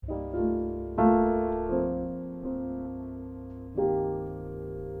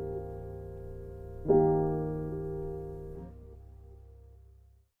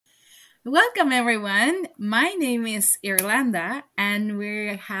Welcome, everyone. My name is Irlanda, and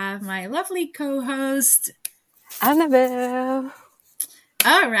we have my lovely co host. Annabelle.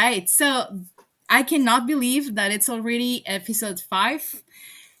 All right, so I cannot believe that it's already episode 5.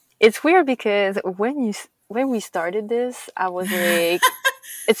 It's weird because when we started this, I was like,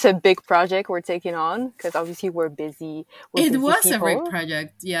 it's a big project we're taking on because obviously we're It busy was a great people.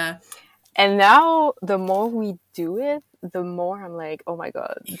 project, yeah. And now the more we do it, the more I'm like, oh my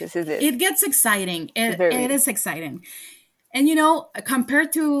god, this is it. It gets exciting. It Very. is exciting. And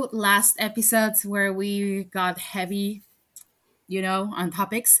compared to last episodes where we got heavy, on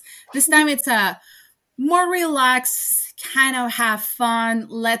topics, this time it's a more relaxed, kind of have fun.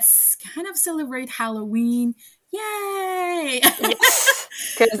 Let's kind of celebrate Halloween. Yay! Yes.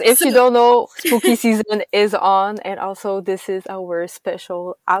 Because if So, you don't know, spooky season is on, and also this is our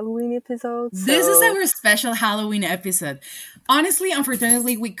special Halloween episode. this is So our special Halloween episode. Honestly,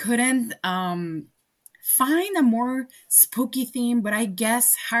 unfortunately, we couldn't find a more spooky theme, but I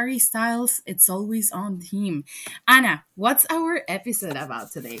guess Harry Styles, it's always on theme. Anna, what's our episode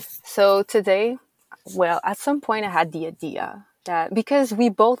about today? So today, well, at some point I had the idea that because we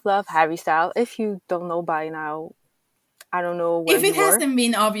both love Harry Styles, if you don't know by now, I don't know where If it you were. hasn't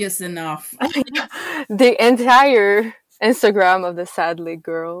been obvious enough. The entire Instagram of the Sad Lake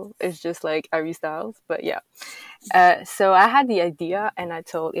girl is just like Harry Styles. But yeah. So I had the idea and I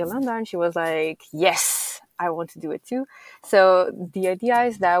told Yolanda and she was like, yes, I want to do it too. So the idea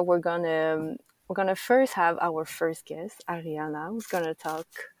is that we're gonna first have our first guest, Ariana, who's gonna talk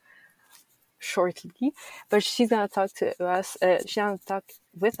shortly, but she's gonna talk to us. She's gonna talk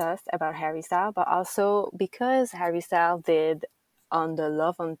with us about Harry Styles, but also because Harry Styles did on the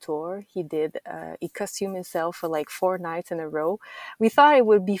Love on Tour, he costumed himself for like 4 nights in a row. We thought it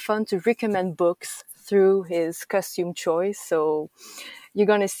would be fun to recommend books through his costume choice. So you're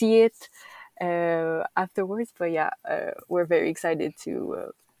gonna see it afterwards. But yeah, we're very excited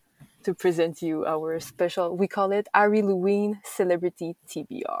to present you our special. We call it Harrylloween Celebrity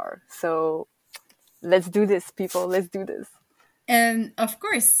TBR. So let's do this, people. Let's do this. And of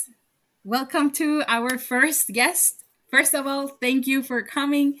course, welcome to our first guest. First of all, thank you for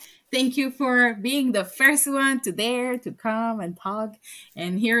coming. Thank you for being the first one to dare to come and talk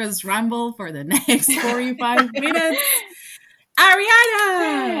and hear us ramble for the next 45 minutes.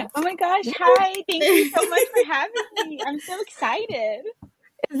 Ariana! Oh my gosh, hi. Thank you so much for having me. I'm so excited.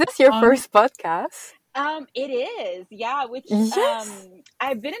 Is this your Um, first podcast? It is. Yeah, which Yes.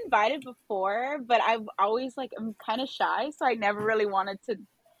 I've been invited before, but I've always I'm kind of shy, so I never really wanted to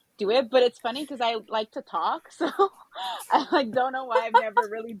do it, but it's funny because I like to talk, so I don't know why I've never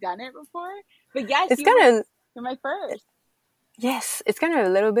really done it before. But yes, It's kind of, you're my first. yes, it's kind of a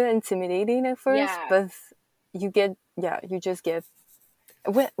little bit intimidating at first, Yeah. but you just get,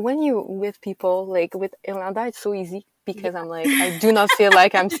 when you with people, like with Ilanda, it's so easy because I'm like, I do not feel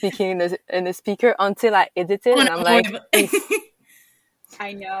like I'm speaking in a speaker until I edit it, on and I'm a like, wave.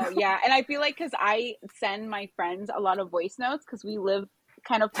 I know, yeah. And I feel like because I send my friends a lot of voice notes because we live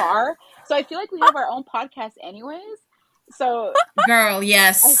kind of far. So I feel like we have our own podcast anyways. So Girl, I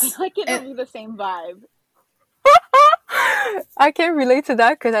yes. feel like it'll be the same vibe. I can relate to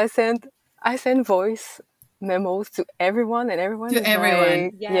that because I send voice memos to everyone, and everyone To is everyone.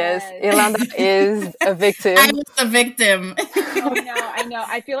 like, yes, Yes. Ilanda is a victim. I was the victim. Oh no, I know.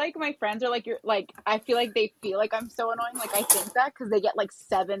 I feel like my friends are like, you're like, I feel like they feel like I'm so annoying. Like I think that because they get like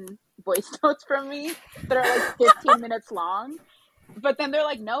 7 voice notes from me that are like 15 minutes long. But then they're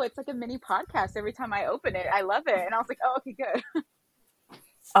like, no, it's like a mini podcast every time I open it. I love it. And I was like, oh, okay, good.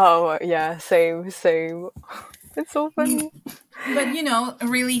 Oh yeah, same. It's so funny. But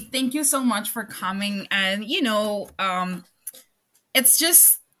really, thank you so much for coming. And it's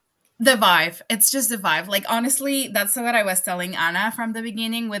just the vibe. It's just the vibe. Like, honestly, that's what I was telling Anna from the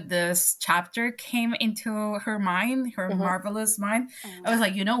beginning with this chapter came into her mind, her marvelous mind. I was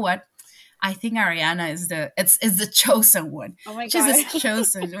like, you know what? I think Ariana is the chosen one. Oh my She's gosh. the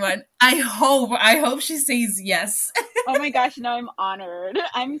chosen one. I hope she says yes. Oh my gosh, no, I'm honored.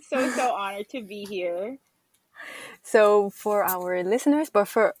 I'm so honored to be here. So for our listeners, but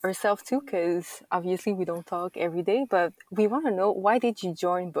for ourselves too, because obviously we don't talk every day, but we want to know, why did you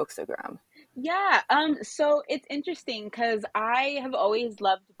join Bookstagram? Yeah, so it's interesting because I have always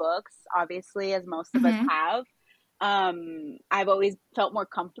loved books, obviously, as most of us Mhm. have. I've always felt more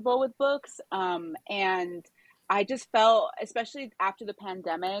comfortable with books. And I just felt, especially after the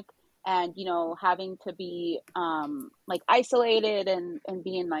pandemic and, having to be like isolated and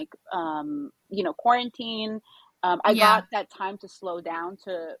being like, quarantine, I Yeah. got that time to slow down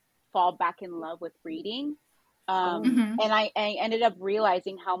to fall back in love with reading. Oh. Hmm. And I ended up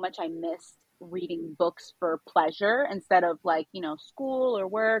realizing how much I missed reading books for pleasure instead of like, school or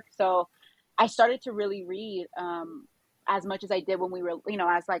work. So I started to really read as much as I did when we were,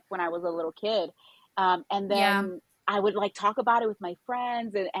 as like when I was a little kid. And Yeah. then I would like talk about it with my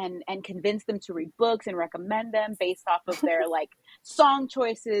friends and convince them to read books and recommend them based off of their like song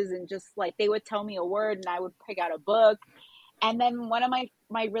choices, and just like they would tell me a word and I would pick out a book. And then one of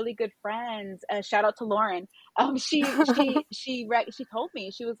my really good friends, shout out to Lauren, she told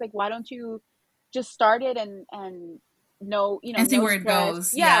me, she was like, why don't you just start it, and no, And see no where it stress,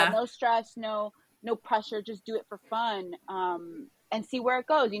 goes. yeah, Yeah. no stress, no pressure, just do it for fun, and see where it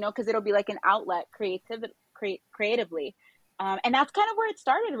goes, because it'll be like an outlet creatively. And that's kind of where it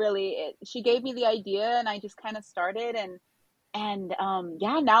started, really. She gave me the idea and I just kind of started, and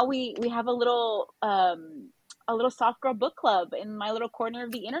yeah, now we have a little soft girl book club in my little corner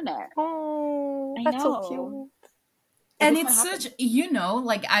of the internet. Oh, I that's so know. cute. It And just might it's such, happen.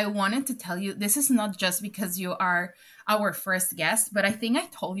 like I wanted to tell you, this is not just because you are our first guest, but I think I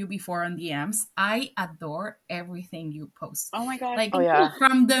told you before on DMs, I adore everything you post. Oh my gosh, Like Oh thank you. yeah.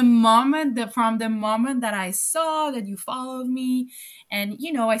 from the moment that I saw that you followed me, and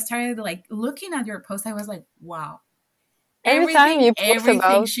I started like looking at your post, I was like, wow, Every time you post everything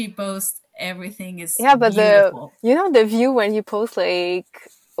about, she posts, everything is yeah, but beautiful. the view when you post like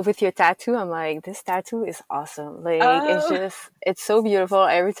with your tattoo, I'm like, this tattoo is awesome. Like Oh, it's so beautiful.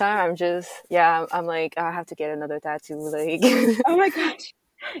 Every time I'm just, yeah, I'm like, I have to get another tattoo. Like, oh my gosh.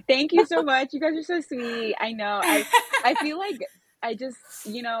 Thank you so much. You guys are so sweet. I know. I feel like I just,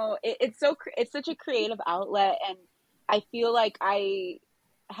 it's such a creative outlet, and I feel like I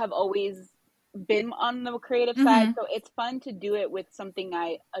have always been on the creative side, Hmm. so it's fun to do it with something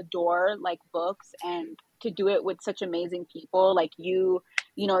I adore, like books, and to do it with such amazing people like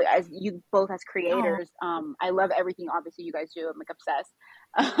as you both as Oh, creators. I love everything obviously you guys do. I'm like obsessed.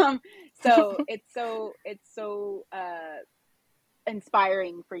 So it's so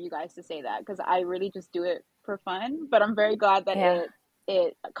inspiring for you guys to say that, because I really just do it for fun, but I'm very glad that yeah,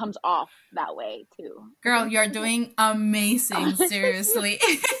 it comes off that way too. So girl, thank you're you. doing Oh, amazing. thank you. Seriously.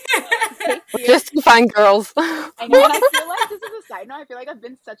 Thank we're you. just two fine girls. I know, and I feel like this is a side note. I feel like I've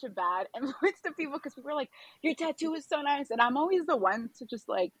been such a bad influence to people because people are like, "Your tattoo is so nice," and I'm always the one to just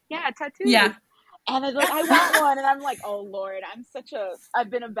like, "Yeah, tattoos," Yeah. and they're like, "I want one," and I'm like, "Oh Lord, I've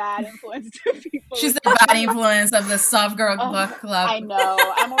been a bad influence to people She's with the bad tattoos." influence of the soft girl book club. I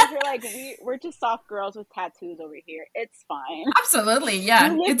know. I'm over here like we're just soft girls with tattoos over here. It's fine. Absolutely, You yeah.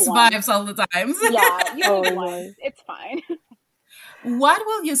 live It's once. vibes all the times. Yeah, you live Oh once. my. It's fine. What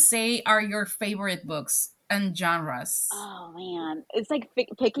will you say are your favorite books and genres? Oh man, it's like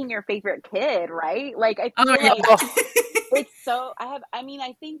picking your favorite kid, right? Like I Oh feel yeah. like Oh, it's so I mean,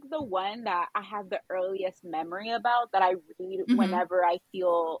 I think the one that I have the earliest memory about that I read Hmm. whenever I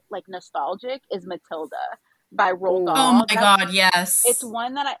feel like nostalgic is Matilda by Roald Oh oh, Dahl. my That's god, It's yes.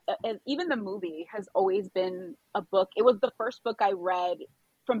 one that even the movie has always been a book. It was the first book I read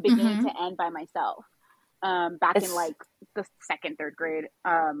from beginning Hmm. to end by myself, back in it's like the second, third grade.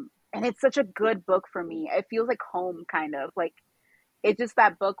 And it's such a good book for me. It feels like home, kind of like it's just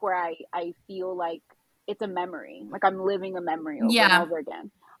that book where I feel like it's a memory, like I'm living a memory over and Yeah. over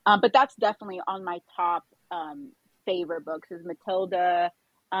again. But that's definitely on my top favorite books is Matilda.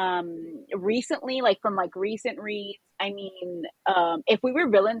 Recently, like from like recent reads, I mean, If We Were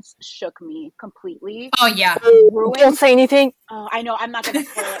Villains shook me completely. Oh yeah. It don't ruined. say anything. I know I'm not gonna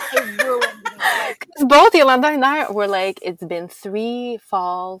spoil it. It ruined me. Like, 'Cause both Yolanda and I were like, it's been 3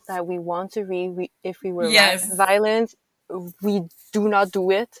 falls that we want to read. If we were Yes. violent, we do not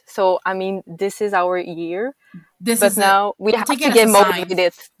do it. So I mean, this is our year. This But is it. now we I'll have take to it as get a sign.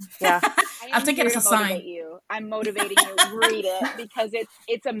 motivated. Yeah. I I'll am take it here as to a sign. motivate you. I'm motivating you. Read it because it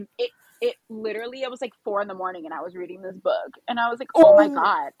literally, it was like 4 in the morning and I was reading this book and I was like, oh my Oh,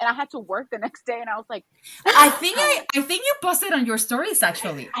 god! And I had to work the next day and I was like, wow, I think you posted on your stories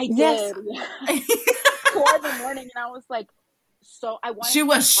actually. I yes. did. Yeah. 4 in the morning and I was like, so I wanted She to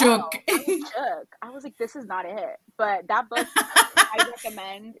was shook. yell. I was shook. I was like, this is not it. But that book, I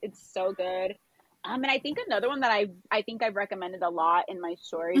recommend. It's so good. And I think another one that I think I've recommended a lot in my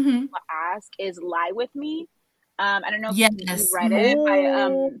stories when Hmm. people ask is "Lie with Me." I don't know if you Yes. read Hmm. it by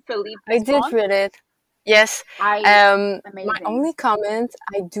Oh, Philippe I did Desponts. read it. Yes. I My Amazing. only comment,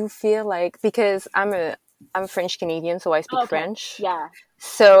 I do feel like because I'm French Canadian, so I Oh, speak okay. French. Yeah.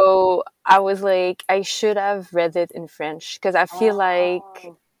 So I was like, I should have read it in French because I feel like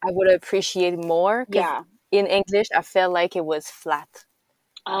Oh, I would appreciate it more. Because yeah. in English, I felt like it was flat.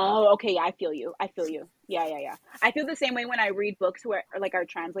 Oh, okay. Yeah, I feel you. I feel you. Yeah, yeah, yeah. I feel the same way when I read books where like are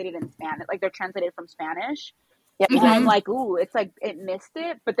translated in Spanish, like they're translated from Spanish. Yeah, And I'm Hmm. exactly. like, ooh, it's like it missed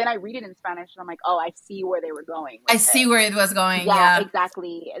it. But then I read it in Spanish and I'm like, oh, I see where they were going I with see it. where it was going. Yeah, Yeah.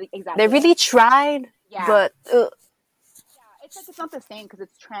 exactly. They Exactly. really tried, Yeah. but Yeah, it's like it's not the same because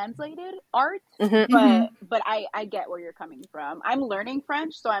it's translated art, mhm. but Hmm. I get where you're coming from. I'm learning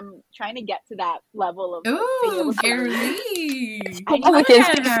French, so I'm trying to get to that level of like being able Ooh, to read. girly. I I need can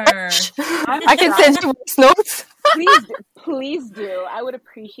to. speak Yeah. French. I'm I can send trying. you voice notes. Please do. I would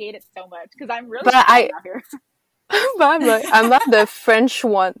appreciate it so much because I'm But really trying I out here. but I'm like, I'm not the French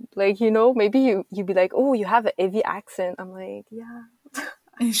one. Like, maybe you be like, oh, you have a heavy accent. I'm like, yeah.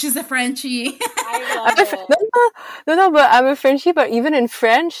 She's a Frenchie. I love No, it. no, no, no, but I'm a Frenchie. But even in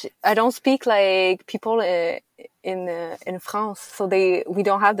French, I don't speak like people in France. So we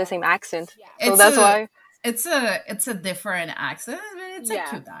don't have the Yeah, same accent. yeah, So it's that's a why. it's a different accent, but it's a yeah.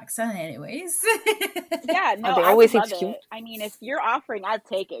 cute accent anyways. Yeah, Oh, no, they I would always say love it's it. cute. I mean, if you're offering, I'd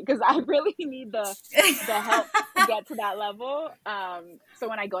take it because I really need the help to get to that level. So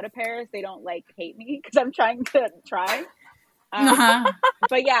when I go to Paris, they don't like hate me because I'm trying to try. Um, Uh-huh.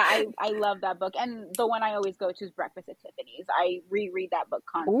 but yeah, I love that book, and the one I always go to is Breakfast at Tiffany's. I reread that book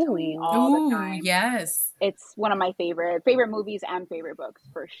constantly, Ooh, all the Ooh, time. yes. It's one of my favorite movies and favorite books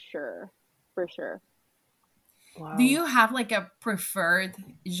for sure, for sure. Do wow. you have like a preferred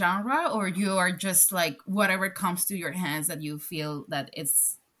genre, or you are just like whatever comes to your hands that you feel that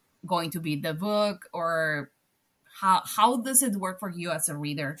it's going to be the book, or how does it work for you as a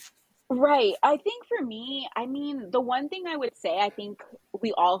reader? Right. I think for me, I mean, the one thing I would say, I think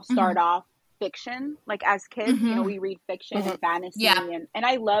we all start Hmm. off fiction. Like as kids, Hmm. we read fiction Hmm. and Yeah. fantasy and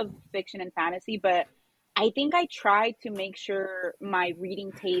I love fiction and fantasy, but I think I try to make sure my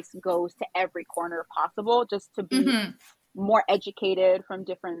reading taste goes to every corner possible just to be Hmm. more educated from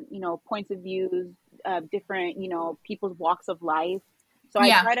different, points of views, different, people's walks of life. So I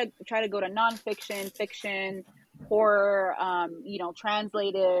Yeah. try to go to nonfiction, fiction, horror,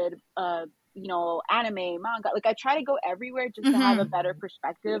 translated, anime, manga. Like I try to go everywhere just to have a Hmm. better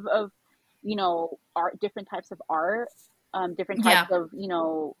perspective of, art, different types of art, different types Yeah.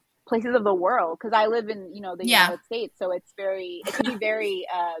 of, places of the world. Because I live in, the Yeah. United States, so it can be very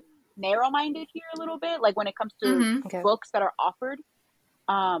narrow minded here a little bit. Like when it comes to Hmm. Okay. books that are offered.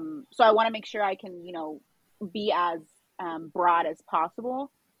 So I want to make sure I can, be as broad as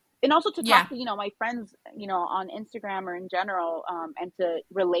possible. And also to talk Yeah. to, my friends, on Instagram or in general, and to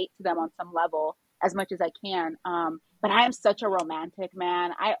relate to them on some level as much as I can. But I am such a romantic,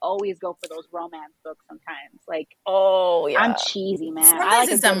 man. I always go for those romance books sometimes. Like Oh I'm yeah. cheesy, man. I Sometimes like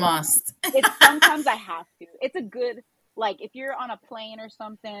a it's a good romance. must. It's sometimes I have to. It's a good, like if you're on a plane or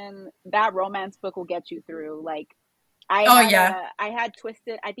something, that romance book will get you through. Like Oh yeah. I had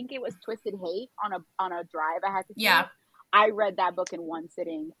Twisted, I think it was Twisted Hate on a drive I had to take. Yeah. I read that book in one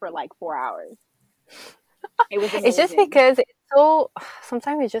sitting for like 4 hours. It was It's just amazing. because it's so.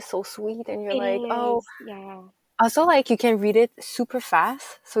 Sometimes it's just so sweet, and you're It like, oh. is. Yeah. Also, like you can read it super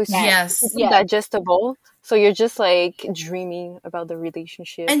fast, so Yes. it's Yes. Yes. digestible. So you're just like dreaming about the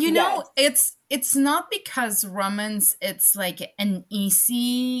relationship. And Yes. it's not because romance it's like an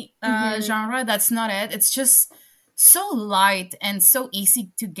easy Mhm. genre. That's not it. It's just so light and so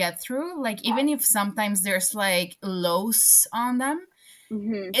easy to get through. Like even Yes. if sometimes there's like lows on them,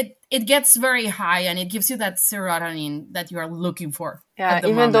 Mhm. it gets very high and it gives you that serotonin that you are looking for Yeah, at the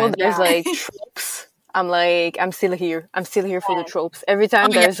even though moment. there's Yeah. like tropes, I'm like, I'm still here. I'm still here for the Yes. tropes. Every Oh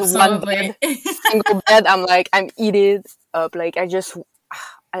time yeah, there's one absolutely. single bed, I'm like, I'm eating up. Like I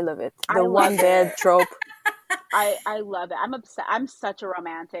love it. The I one love bed it. trope. I love it. I'm obsessed. I'm such a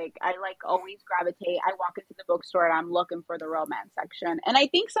romantic. I like always gravitate. I walk into the bookstore and I'm looking for the romance section. And I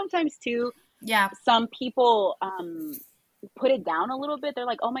think sometimes too, Yeah. some people put it down a little bit. They're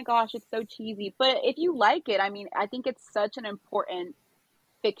like, "Oh my gosh, it's so cheesy." But if you like it, I mean, I think it's such an important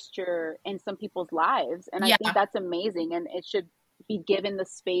fixture in some people's lives, and I think Yeah. that's amazing. And it should be given the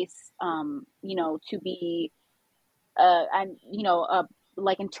space, to be and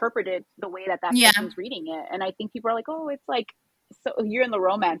like interpreted the way that that Yeah. person's reading it. And I think people are like, "Oh, it's like so you're in the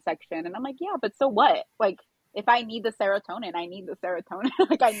romance section," and I'm like, "Yeah, but so what? Like." If I need the serotonin, I need the serotonin.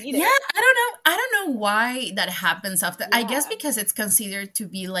 Like I need Yeah, it. I don't know why that happens after. I guess Yeah. because it's considered to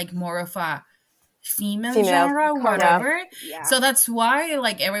be like more of a female Female. genre, Yeah. Correct. whatever. Yeah. So that's why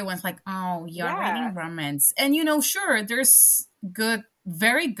like everyone's like, "Oh, you're Yeah. reading romance." And sure, there's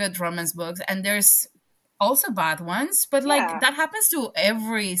very good romance books and there's also bad ones, but like Yeah. that happens to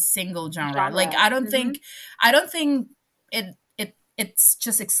every single genre. Like Genre. Hmm. I don't think it's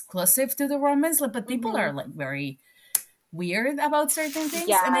just exclusive to the romance, like, but people Hmm. are like very weird about certain things.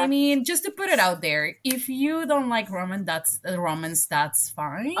 And I Yeah, mean, just to put it out there, if you don't like romance, that's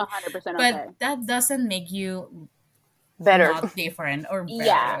fine. 100% But okay. that doesn't make you Better. not different or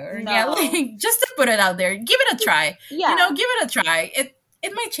Yeah, better. Yeah, no. like just to put it out there, give it a try. Yeah, Give it a try.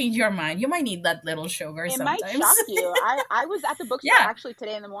 It might change your mind. You might need that little sugar it might sometimes. shock you. I was at the bookstore Yeah. actually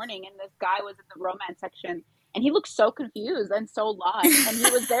today in the morning, and this guy was in the romance section, and he looked so confused and so lost. And he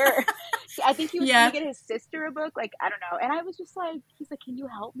was there. I think he was trying to Yeah. get his sister a book. Like, I don't know. And I was just like, he's like, "Can you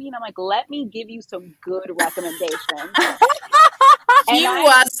help me?" And I'm like, "Let me give you some good recommendations." He And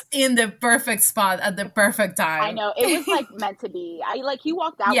was in the perfect spot at the perfect I time. know it was like meant to be. I like he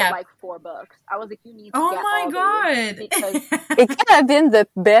walked out with Yeah. like 4 books. I was like, "You need to Oh get my all these because god. It could have been the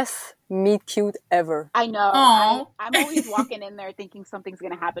best meet cute ever. I know Oh. I'm always walking in there thinking something's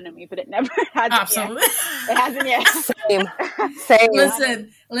gonna happen to me, but it never hasn't yet. Absolutely. It hasn't yet. Same. Same.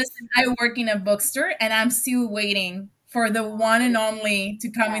 Listen, I work in a bookstore and I'm still waiting for the one and only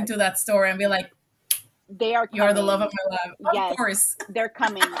to come Yes. into that store and be like, They are coming. you're the love of my life. Yes, Of course. they're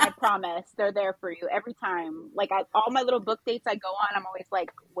coming. I promise. They're there for you every time. Like all my little book dates I go on, I'm always like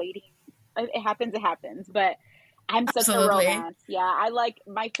waiting. It happens, it happens. But I'm such a Absolutely. romance. Yeah, I like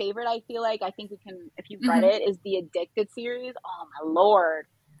my favorite. I feel like I think we can. If you've read Mhm. it, is the Addicted series. Oh my lord!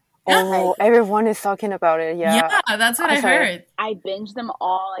 Oh, everyone is talking about it. Yeah. Yeah, that's what I Sorry. heard. I binged them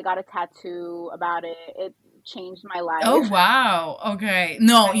all. I got a tattoo about it. It changed my life. Oh wow. Okay.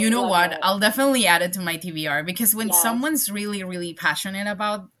 No, I you know love what? it. I'll definitely add it to my TBR because when Yes. someone's really, really passionate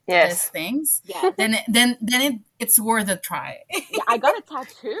about these Yes. things, Yes. then it's worth a try. Yeah, I got a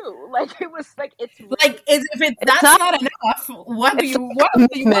tattoo. Like it was like it's really, Like if that's not- not enough, what do It's you like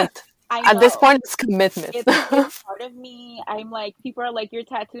what do you want? commitment. I know. At this point, it's commitment. It's part of me. I'm like, people are like, you're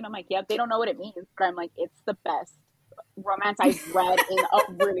tattooed. And I'm like, yep, they don't know what it means. But I'm like, it's the best romance I've read in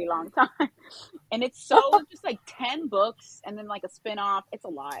a really long time. And it's so just like 10 books and then like a spin-off. It's a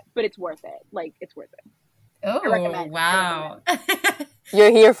lot, but it's worth it. Like, it's worth it. Oh recommend. wow.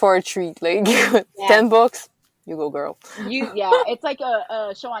 You're here for a treat. Like 10 books, you go, girl. It's like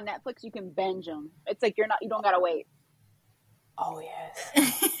a show on Netflix. You can binge them. It's like you don't gotta wait. Oh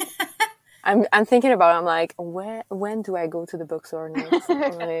yes. I'm thinking about it. I'm like, when do I go to the bookstore next?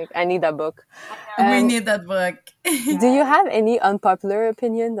 I'm like, I need that book. We need that book. Do you have any unpopular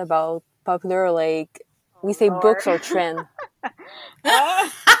opinion about popular, like we say books or trend?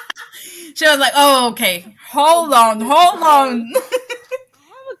 She was like, "Oh, okay. Hold on. I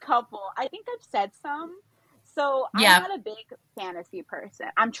have a couple. I think I've said some. So Yeah. I'm not a big fantasy person.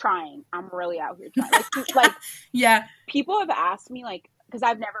 I'm trying. I'm really out here trying. Like Yeah. people have asked me, like, because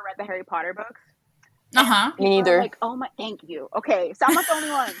I've never read the Harry Potter books. Uh-huh. Me neither. Like, oh my, thank you. Okay, so I'm not the only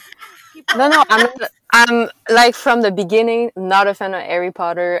one. No, I'm like from the beginning not a fan of Harry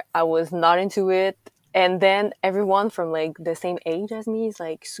Potter. I was not into it. And then everyone from like the same age as me is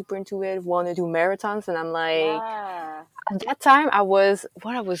like super into it, want to do marathons. And I'm like, Yeah. at that time I was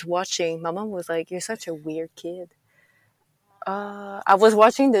watching. My mom was like, "You're such a weird kid." I was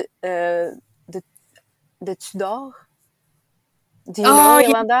watching the Tudor. Do you know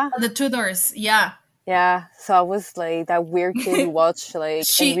Yolanda? The Tudors. Yeah. Yeah. So I was like that weird kid who watched like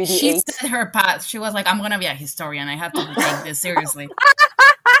She and really she ate. set her path. She was like, "I'm gonna be a historian. I have to take this seriously."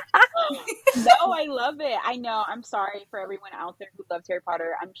 No, I love it. I know. I'm sorry for everyone out there who loves Harry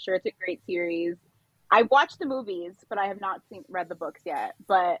Potter. I'm sure it's a great series. I've watched the movies, but I have not read the books yet.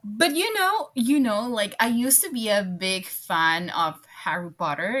 But like I used to be a big fan of Harry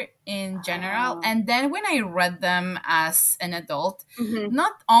Potter in general, and then when I read them as an adult,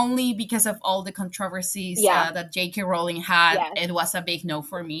 not only because of all the controversies that J.K. Rowling had, it was a big no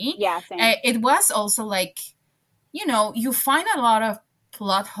for me. Yeah, same. It was also like, you find a lot of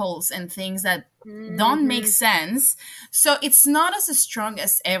plot holes and things that don't make sense. So it's not as strong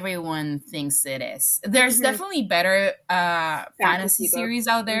as everyone thinks it is. There's definitely better fantasy series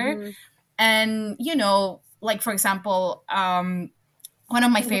out there. And, like, for example, one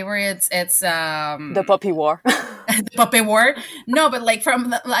of my favorites, it's The Puppy War. The Puppy War. No, but like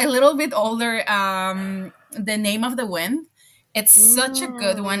from a little bit older, The Name of the Wind. It's such a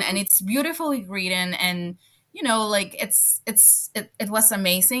good one, and it's beautifully written, and like it was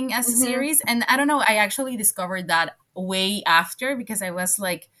amazing as a series. And I don't know, I actually discovered that way after, because I was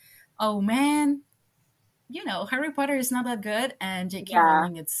like, oh man, Harry Potter is not that good, and J.K.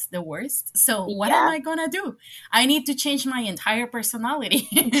 Rowling, it's the worst. So what am I gonna do? I need to change my entire personality.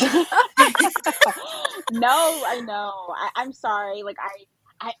 No, I know. I'm sorry. Like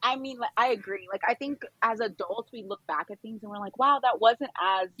I mean, like, I agree. Like, I think as adults, we look back at things and we're like, wow, that wasn't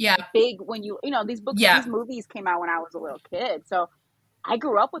as big when these books, these movies came out when I was a little kid. So I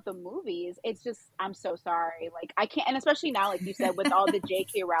grew up with the movies. It's just, I'm so sorry. Like, I can't, and especially now, like you said, with all the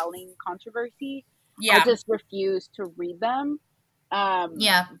J.K. Rowling controversy, I Yeah. just refuse to read them.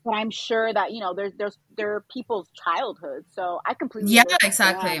 Yeah. But I'm sure that, they're people's childhood. So I completely Yeah, understand.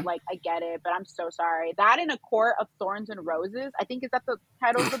 exactly. Like, I get it, but I'm so sorry. That in A Court of Thorns and Roses, I think, is that the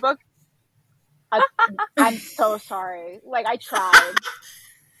title of the book? I, I'm so sorry. Like, I tried.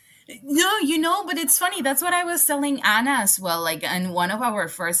 No, but it's funny. That's what I was telling Anna as well. Like, in one of our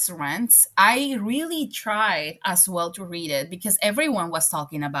first rants, I really tried as well to read it because everyone was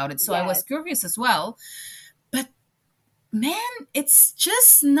talking about it. So I was Yes. curious as well. But man, it's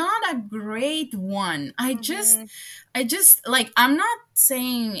just not a great one. Hmm. I just like, I'm not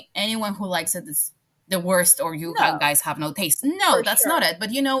saying anyone who likes it is the worst or you No, guys have no taste. No, for that's not sure. it. But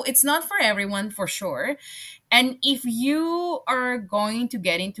it's not for everyone for sure. And if you are going to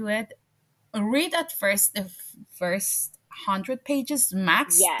get into it, read at first the first 100 pages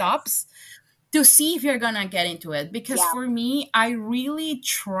max Yes. tops to see if you're gonna get into it, because Yeah. for me, I really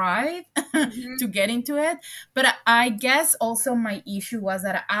tried Hmm. to get into it, but I guess also my issue was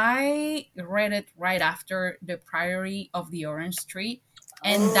that I read it right after The Priory of the Orange Tree,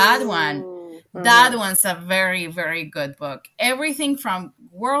 and that one, Oh, that Mm-hmm. one's a very, very good book. Everything from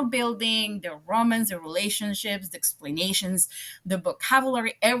world building, the romance, the relationships, the explanations, the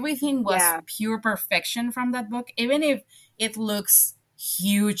vocabulary, everything was yeah. pure perfection from that book, even if it looks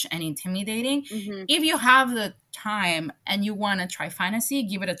huge and intimidating. Hmm. If you have the time and you want to try fantasy,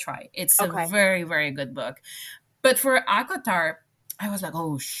 give it a try. It's a Okay. very, very good book. But for Akotar, I was like,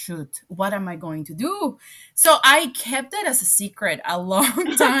 oh shoot, what am I going to do? So I kept it as a secret a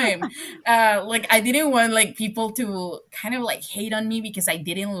long time. Like, I didn't want like people to kind of like hate on me because I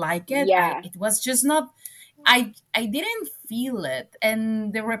didn't like it. Yeah. It was just not. I didn't feel it,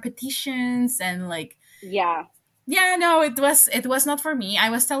 and the repetitions and like, Yeah. yeah, no, it was not for me. I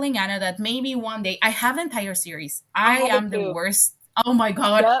was telling Anna that maybe one day. I have the entire series. I I have it am the too. worst. Oh my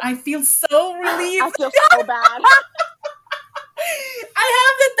god, Yep. I feel so I relieved. feel so bad. I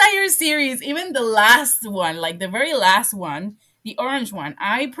have the entire series, even the last one, like the very last one, the orange one.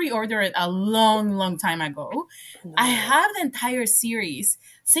 I pre-ordered it a long, long time ago. I No. have the entire series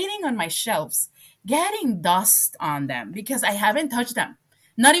sitting on my shelves, getting dust on them because I haven't touched them.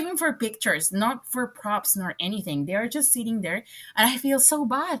 Not even for pictures, not for props nor anything. They're just sitting there, and I feel so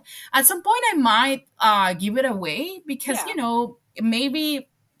bad. At some point, I might give it away because Yeah. maybe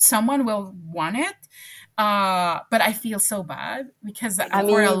someone will want it. But I feel so bad because I I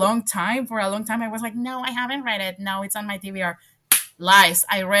for a know. mean, long time, I was like, no, I haven't read it. No, it's on my TBR. Lies.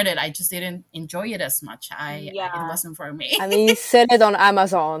 I read it. I just didn't enjoy it as much. It Yeah. wasn't for me. I mean, sell it on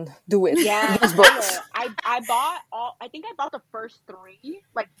Amazon. Do it. Yeah, Those sell books. it. I bought all. I think I bought the first three.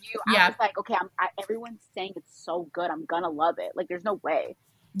 Like you, I Yeah, was like, okay, everyone's saying it's so good. I'm gonna love it. Like, there's no way.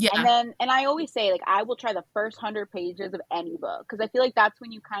 And yeah, then, and I always say, like, I will try the first 100 pages of any book because I feel like that's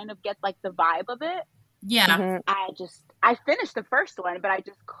when you kind of get like the vibe of it. yeah. Hmm. I finished the first one, but I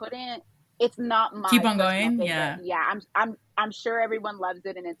just couldn't. It's not Keep my on personal going. favorite. Yeah. Yeah, I'm sure everyone loves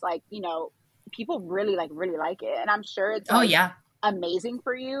it, and it's like, people really like it, and I'm sure it's Oh like yeah, amazing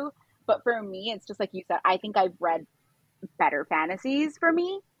for you. But for me, it's just like you said. I think I've read better fantasies for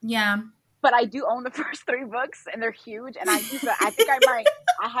me, yeah. but I do own the first three books, and they're huge. And I think I might.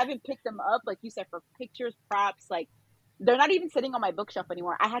 I haven't picked them up, like you said, for pictures, props. Like, they're not even sitting on my bookshelf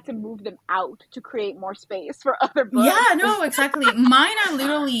anymore. I had to move them out to create more space for other books. Yeah, no, exactly. Mine are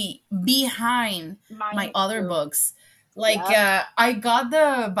literally behind my Mine other too. books. Like, Yep. I got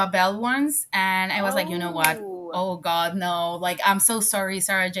the Babel ones, and I was like, you know what? Oh. Oh God, no! Like, I'm so sorry,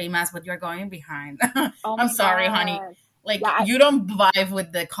 Sarah J. Maas, but you're going behind. Oh I'm my sorry, honey. god. Yeah. Like, you don't vibe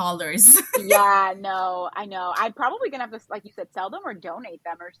with the colors. Yeah. No. I know. I'm probably gonna have to, like you said, sell them or donate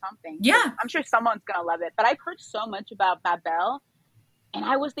them or something because Yeah, I'm sure someone's gonna love it. But I've heard so much about Babel, and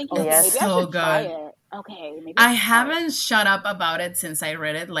I was thinking, Oh, okay, it's maybe I yes. so should try good. it. Okay, maybe I I should try haven't shut up about it since I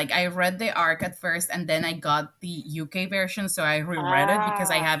read it. Like, I read the arc at first, and then I got the UK version, so I it. reread it because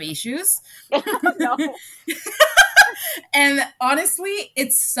I Ah. have issues. No. And honestly,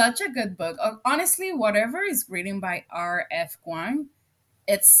 it's such a good book. Honestly, whatever is written by R.F. Kuang,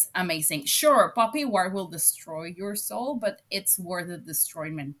 it's amazing. Sure, Poppy War will destroy your soul, but it's worth the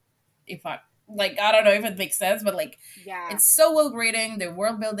destroyment. If I don't know if it makes sense, but like, Yeah. it's so well written. The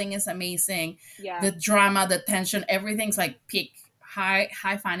world building is amazing. Yeah. The drama, the tension, everything's like peak high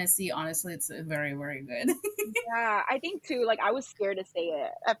fantasy. Honestly, it's very, very good. Yeah. I think too. Like, I was scared to say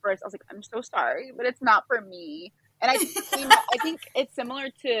it at first. I was like, I'm so sorry, but it's not for me. And I think it's it's similar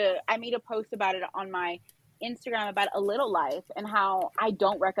to, I made a post about it on my Instagram about A Little Life and how I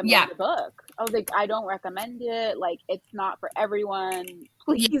don't recommend Yeah. the book. I was like, I don't recommend it. Like, it's not for everyone.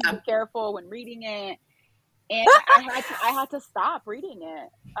 Please Yeah. be careful when reading it. And I had to stop reading it.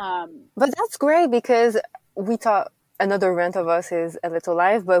 But that's great because we thought another rant of us is A Little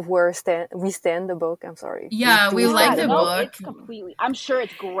Life, but we stand the book. I'm sorry, we Yeah, we do like Yeah, stand the the no, book. book. it's completely. I'm sure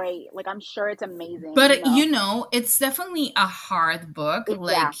it's great. Like, I'm sure it's amazing. You But know. it's definitely a hard book. Yeah.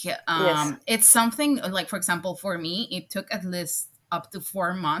 Like, Yes. it's something like, for example, for me, it took at least up to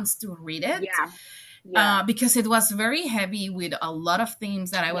 4 months to read it, Yeah. Yeah. because it was very heavy with a lot of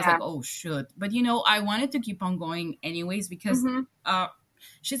themes that I was like, Yeah. oh, shoot. But I wanted to keep on going anyways because Hmm. uh,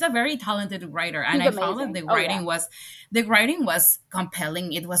 she's a very talented writer, and She's I found that amazing. Oh yeah. the writing was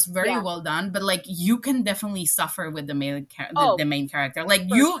compelling. It was very Yeah. well done, but like you can definitely suffer with Oh, the main character. Like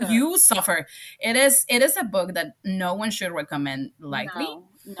for sure. you suffer. It is a book that no one should recommend lightly. No.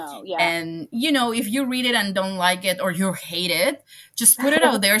 No. Yeah. And if you read it and don't like it or you hate it, just put it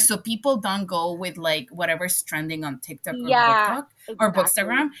out there so people don't go with like whatever's trending on TikTok or Yeah. BookTok or Exactly.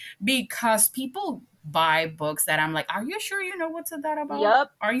 Bookstagram, because people buy books that I'm like, are you sure you know what's that about?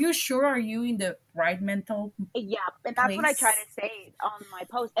 Yep. Are you sure? Are you in the right mental Yeah, and that's what I try place? to say on my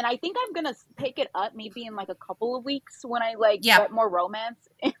post. And I think I'm gonna pick it up maybe in like a couple of weeks when I like Yeah. get more romance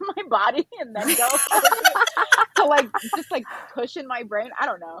in my body, and then go finish it to like just like cushion my brain. I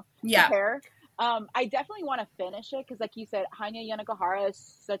don't know, Yeah. prepare. I definitely want to finish it because, like you said, Hanya Yanagihara is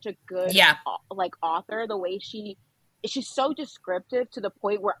such a good Yeah. like author. The way she's so descriptive to the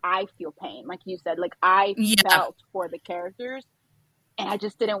point where I feel pain, like you said, like I Yeah. felt for the characters and I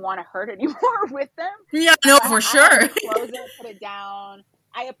just didn't want to hurt anymore with them. Yeah, So no, for I had sure. to close it, put it down.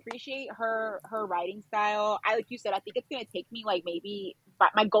 I appreciate her writing style. I like you said, I think it's gonna take me like maybe, but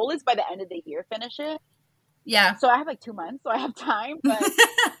my goal is by the end of the year finish it. Yeah. So I have like 2 months, so I have time. But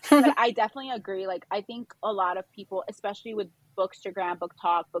I definitely agree. Like I think a lot of people, especially with Bookstagram, Book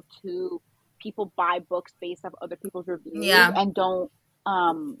Talk, BookTube, people buy books based off other people's reviews Yeah. and don't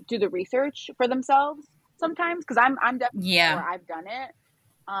do the research for themselves sometimes. Because I'm definitely Yeah. where I've done it.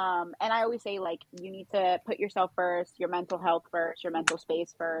 And I always say like you need to put yourself first, your mental health first, your mental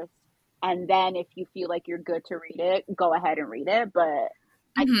space first, and then if you feel like you're good to read it, go ahead and read it. But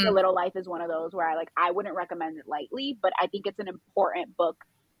I think A Hmm. Little Life is one of those where I wouldn't recommend it lightly, but I think it's an important book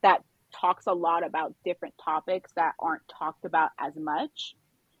that talks a lot about different topics that aren't talked about as much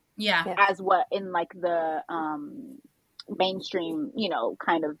Yeah. Yeah. as what in like the mainstream,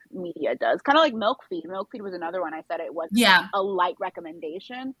 kind of media does. Kind of like Milk Feed. Milk Feed was another one. I said it wasn't like Yeah. a light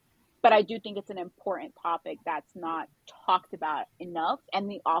recommendation, but I do think it's an important topic that's not talked about enough, and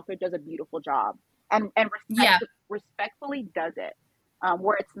the author does a beautiful job and Yeah. respectfully does it,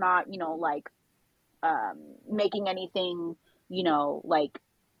 where it's not like making anything like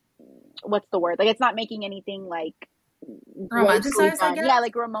what's the word, like it's not making anything like grossly Romanticized, I done. Yeah, guess.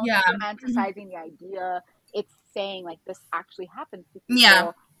 like Yeah. Mhm. romanticizing the idea. It's saying like this actually happens to Yeah.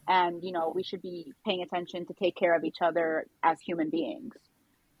 people, and we should be paying attention to take care of each other as human beings.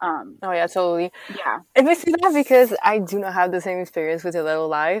 Um, Oh yeah, totally. yeah, It makes me laugh because I do not have the same experience with A Little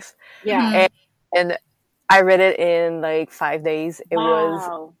Life, yeah. Hmm. and, and I read it in like 5 days. It was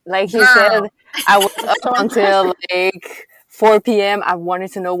Wow, like you said, Girl. I was that's up so until impressive. like 4 p.m. I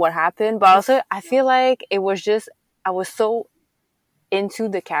wanted to know what happened, but also I Yeah, feel like it was just I was so into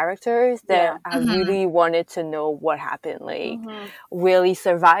the characters that yeah. I Hmm. really wanted to know what happened. Like, Hmm. will he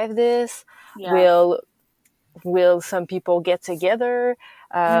survive this? Yeah. Will some people get together?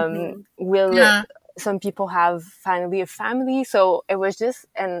 Hmm. Will Yeah. some people have finally a family? So it was just,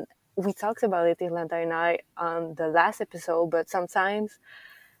 and we talked about it, Irlanda and I, on the last episode, but sometimes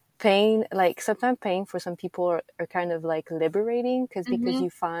pain for some people are kind of like liberating because Hmm. you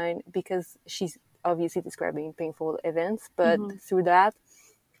find, because she's obviously describing painful events, but Hmm. through that,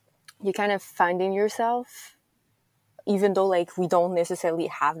 you kind of finding yourself, even though like we don't necessarily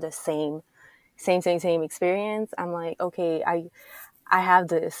have the same experience. I'm like, okay, I have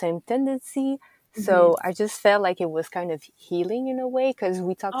the same tendency. Hmm. So I just felt like it was kind of healing in a way because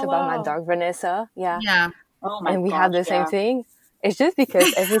we talked Oh about my wow. dog Vanessa, yeah, Yeah. Oh my and we have gosh. the same Yeah. thing. It's just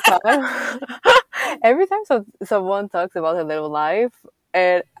because every time, every time someone talks about a little life,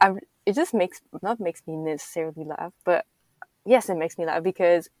 it just makes me necessarily laugh, but yes, it makes me laugh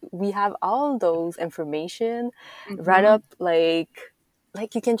because we have all those information right Hmm. up like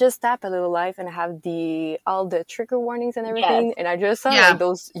you can just tap a little life and have the all the trigger warnings and Yes. everything. And I just saw like Yeah.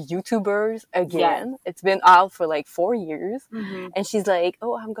 those YouTubers Yes. again. It's been out for like 4 years, Hmm. and she's like,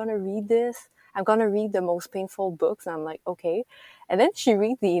 "Oh, I'm gonna read this. I'm gonna read the most painful books." And I'm like, "Okay," and then she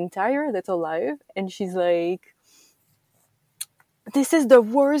read the entire Little Life, and she's like, this is the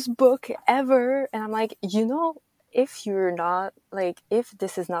worst book ever. And I'm like, if you're not like, if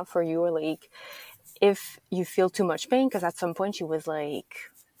this is not for you, or like, if you feel too much pain, because at some point she was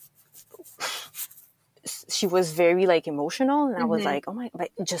very like emotional, and I was Mm-hmm. like, oh my, but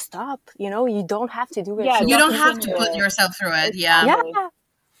just stop. You don't have to do it. Yeah, So You don't don't have to continue put it. yourself through it. Yeah. yeah, Exactly.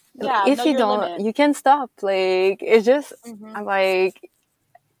 Yeah, if know you your don't, limit. you can stop. Like, it's just, Mm-hmm. I'm like,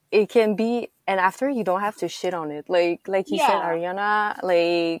 it can be, and after, you don't have to shit on it, like you said, Yeah. Ariana,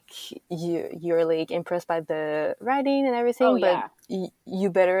 like, you're like impressed by the writing and Oh everything, but yeah. you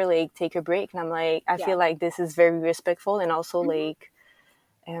better like take a break. And I'm like, I Yeah. feel like this is very respectful, and also Mm-hmm. like,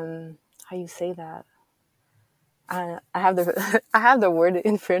 how you say that, I have the I have the word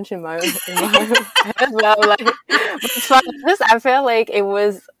in French in my head, but I'm like, but it's fine. Just, I felt like it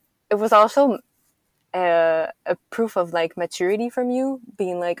was also a proof of like maturity from you,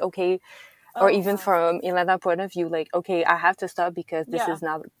 being like, okay, or even Oh from Ilana's point of view, like, okay, I have to stop because this yeah. is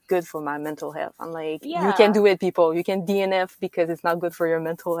not good for my mental health. I'm like, you can Yeah. do it, people. You can DNF because it's not good for your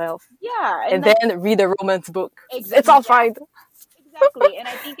mental health. Yeah. And And like then read a romance book. It's all yeah, fine. exactly. And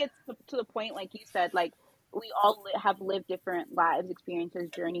I think it's to the point, like you said, like we all have lived different lives, experiences,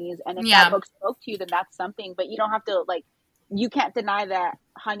 journeys, and if that Yeah. book spoke to you, then that's something. But you don't have to like. You can't deny that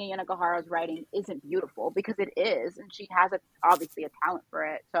Hanya Yanagihara's writing isn't beautiful because it is, and she has obviously a talent for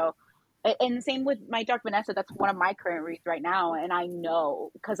it. So, and the same with My Dark Vanessa. That's one of my current reads right now, and I know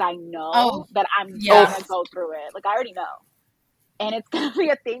because I Oh, know that I'm Oh, yeah. gonna go through it. Like I already know, and it's gonna be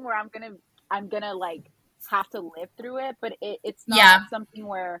a thing where I'm gonna like have to live through it, but it's not Yeah. something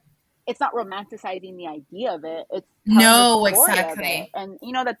where it's not romanticizing the idea of it. It's telling the No, story of it, exactly. and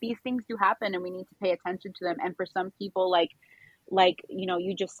that these things do happen, and we need to pay attention to them. And for some people,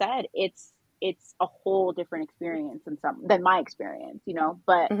 you just said, it's a whole different experience than my experience.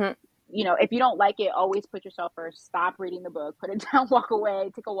 But mhm. if you don't like it, always put yourself first. Stop reading the book, put it down, walk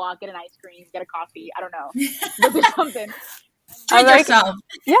away, take a walk, get an ice cream, get a coffee. I don't know, go do something and I'm Treat then like, yourself.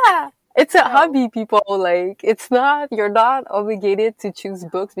 yeah, it's a go. hobby, people. Like, you're not obligated to choose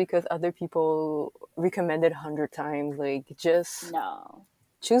books because other people recommended 100 times. Like, just No,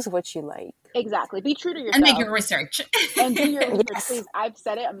 choose what you like. exactly. Be true to And make yourself your research. and do your research, Yes. please. I've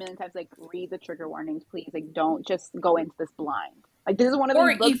said it a million times. Like, read the trigger warnings, please. Like, don't just go into this blind. Like, this is one of Or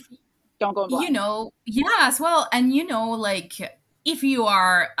these books. if Don't go in blind. yeah, as well. And like if you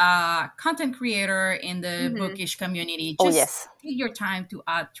are a content creator in the Mm-hmm. bookish community, Oh, just yes. take your time to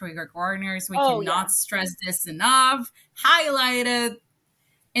add trigger corners. We Oh yeah. cannot stress this enough. Highlight it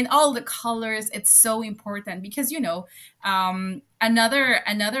in all the colors. It's so important because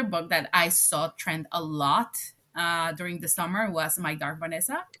another book that I saw trend a lot during the summer was My Dark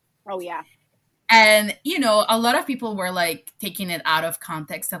Vanessa. Oh yeah. And a lot of people were like taking it out of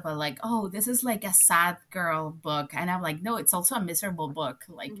context of like, oh, this is like a sad girl book, and I'm like, no, it's also a miserable book.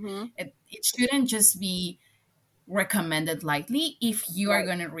 Like, Mm-hmm. it shouldn't just be recommended lightly. If you are Right.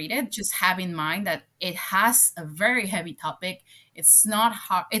 going to read it, just have in mind that it has a very heavy topic. It's not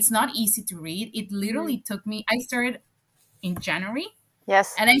hard, it's not easy to read. It Mm-hmm. literally took me, I started in January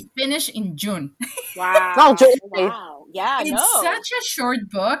Yes. and I finished in June. Oh, Wow. Joy. Wow. Yeah. It's No. such a short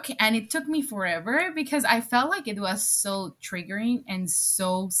book and it took me forever because I felt like it was so triggering and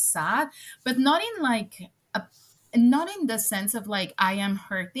so sad, but not in like a not in the sense of like I am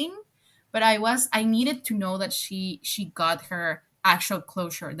hurting, but I needed to know that she got her actual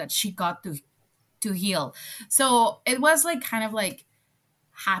closure, that she got to heal. So it was like kind of like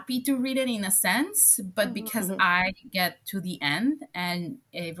happy to read it in a sense, but Mm-hmm. because Mhm. I get to the end and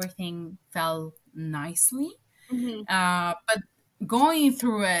everything fell nicely, Mm-hmm. but going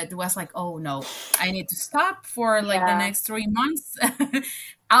through it was like, oh no, I need to stop for like the Yeah. next 3 months.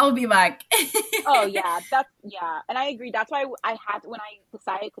 I'll be back. Oh yeah, and I agree. That's why I had when I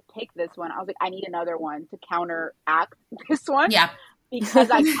decided to pick this one, I was like, I need another one to counteract this one Yeah. because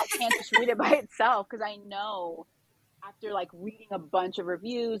I can't just read it by itself because I know after like reading a bunch of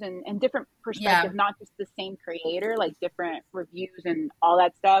reviews and different Yeah. perspective, not just the same creator, like different reviews and all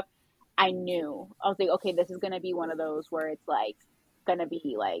that stuff, I knew I was like, okay, this is gonna be one of those where it's like gonna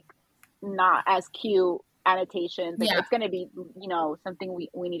be like not as cute annotations. Like Yeah. it's gonna be something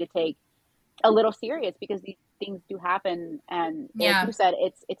we need to take a little serious because these things do happen. And like you Yeah. said,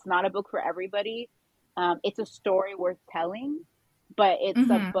 it's not a book for everybody. It's a story worth telling, but it's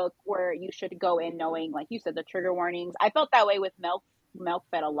a Hmm. book where you should go in knowing, like you said, the trigger warnings. I felt that way with Milk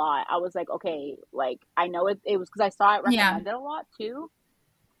Fed a lot. I was like, okay, like I know it was because I saw it Yeah. recommended a lot too,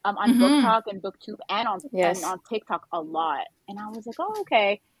 on Book Hmm. Talk and BookTube and Yes. on TikTok a lot. And I was like, oh,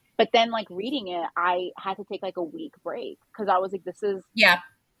 okay. But then like reading it, I had to take like a week break because I was like, this is Yeah.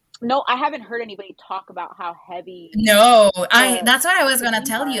 No, I haven't heard anybody talk about how heavy No, I the that's what I was the gonna themes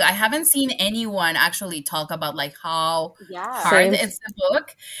tell you. are. I haven't seen anyone actually talk about like how Yeah, hard Same. it's the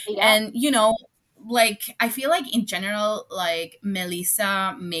book. yeah, And like I feel like in general, like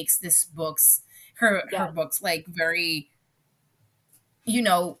Melissa makes this books her yes, books like very,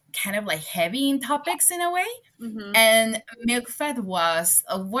 kind of like heavy in topics in a way. mm-hmm, And Milkfed was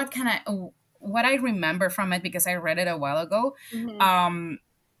what I remember from it because I read it a while ago. mm-hmm. Um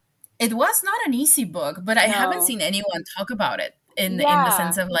it was not an easy book, but I haven't No, seen anyone talk about it in the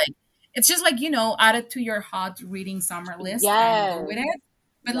sense yeah, of like it's just like, add it to your hot reading summer list and go yes, with it.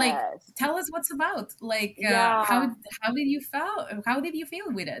 But like yes, tell us what's about. Like yeah, how did you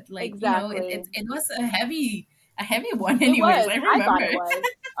feel with it? Like, exactly. it was a heavy one It anyways, was. I I remember. thought it was.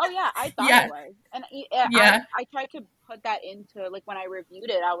 Oh yeah, I thought it Yeah. was. And Yeah. I tried to put that into like when I reviewed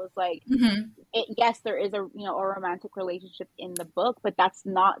it, I was like, Hmm. yes, there is a romantic relationship in the book, but that's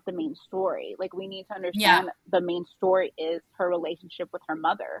not the main story. Like we need to Yeah. understand the main story is her relationship with her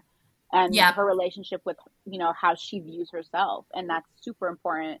mother and Yeah. her relationship with how she views herself, and that's super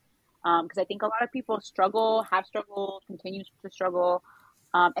important. Because I think a lot of people struggle, have struggled, continue to struggle,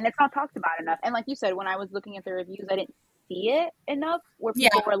 and it's not talked about enough. And like you said, when I was looking at the reviews, I didn't see it enough where Yeah.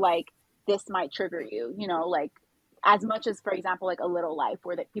 people were like, "This might trigger you," like as much as, for example, like A Little Life,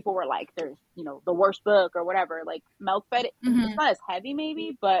 where that people were like, "There's the worst book" or whatever. Like Milkfed, it's Hmm. not as heavy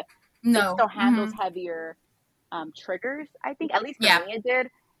maybe, but it No. still handles Hmm. heavier triggers. I think at least for Yeah. me it did.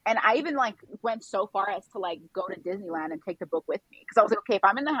 And I even like went so far as to like go to Disneyland and take the book with me because I was like, okay, if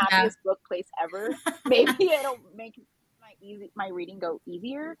I'm in the Yeah. happiest book place ever, maybe it'll make my reading go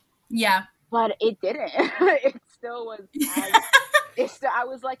easier. Yeah. But it didn't. It still was as I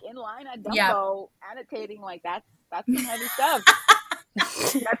was like in line at Yeah. Dumbo annotating like that's some heavy stuff.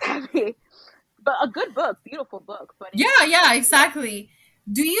 That's heavy. But a good book, beautiful book. But it's Yeah, yeah, yeah. exactly.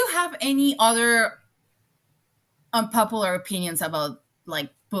 Do you have any other unpopular opinions about like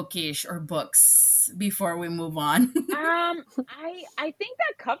bookish or books before we move on? I think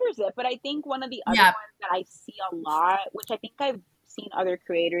that covers it, but I think one of the other Yeah. ones that I see a lot, which I think I've seen other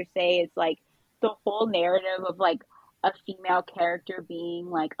creators say, is like the whole narrative of like a female character being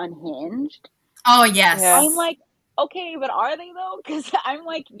like unhinged. Oh, Yeah. I'm yes. like, okay, but are they though? Because I'm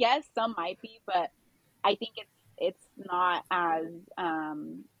like, yes, some might be, but I think it's not as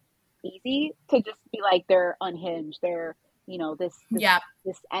easy to just be like they're unhinged. They're this Yeah.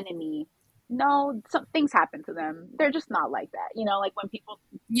 this enemy. No, some things happen to them. They're just not like that. Like when people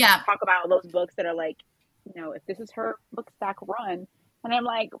Yeah. talk about those books that are like, if this is her book stack run, and I'm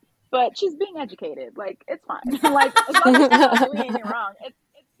like, but she's being educated. Like it's fine. Like as long as she's not doing anything wrong, it's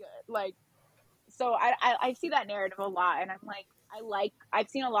good. Like so I see that narrative a lot, and I'm like, I've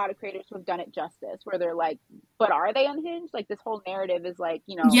seen a lot of creators who have done it justice, where they're like, but are they unhinged? Like this whole narrative is like,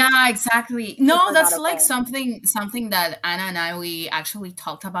 Yeah, exactly. No, super not that's like okay. something that Anna and I we actually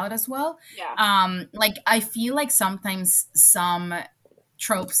talked about as well. Yeah. Like I feel like sometimes some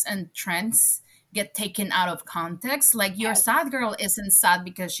tropes and trends get taken out of context. Like your Yes. sad girl isn't sad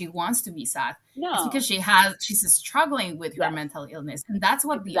because she wants to be sad. It's because No. she's struggling with her Yes. mental illness. And that's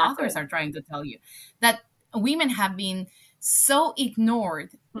what the authors Exactly. are trying to tell you. That women have been so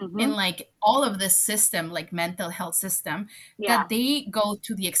ignored in Mm-hmm. like all of this system, like mental health system, Yeah. that they go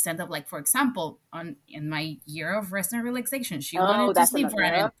to the extent of like, for example, on in my year of rest and relaxation, she Oh, wanted to that's sleep another. for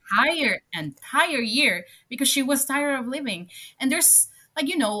an Yep. entire year because she was tired of living. And there's like,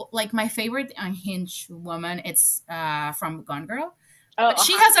 like my favorite unhinged woman, it's from Gone Girl. Oh. But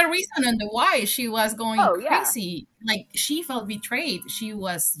she Uh-huh. has a reason on the why she was going Oh yeah. crazy. Like she felt betrayed. She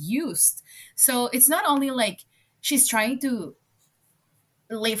was used. So it's not only like she's trying to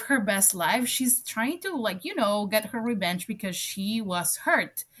live her best life. She's trying to like, get her revenge because she was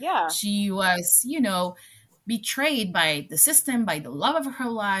hurt. Yeah. She was, betrayed by the system, by the love of her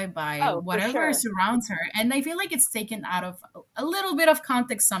life, by Oh, for whatever sure. surrounds her. And I feel like it's taken out of a little bit of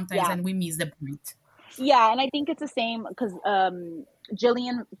context sometimes Yeah. and we miss the point. Yeah, and I think it's the same because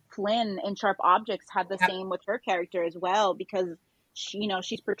Gillian Flynn in Sharp Objects had the Yep. same with her character as well because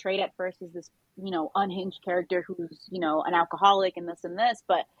she's portrayed at first as this unhinged character who's an alcoholic and this,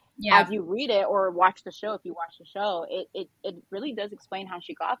 but Yeah. as you read it or watch the show, if you watch the show, it really does explain how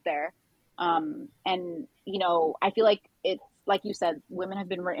she got there. And I feel like it's like you said, women have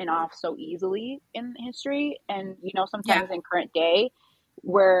been written off so easily in history, and Yeah. sometimes in current day,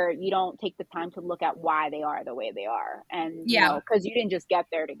 where you don't take the time to look at why they are the way they are, and Yeah. because you didn't just get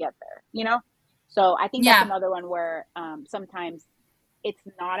there to get there. So I think that's Yeah. another one where sometimes it's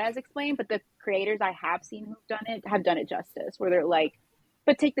not as explained, but the creators I have seen who've done it have done it justice, where they're like,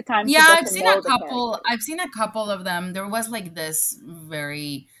 but take the time to Yeah, get I've to seen a know the couple. characters. I've seen a couple of them. There was like this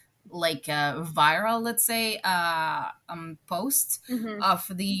very like a viral, let's say, post Mm-hmm. of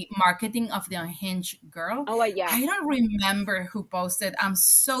the marketing of the Unhinged girl. Oh, yeah. I don't remember who posted. I'm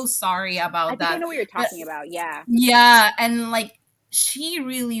so sorry I about think I that. know what you're But talking about. Yeah. yeah, and like she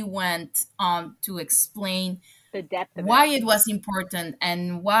really went on to explain The depth of why it. it was important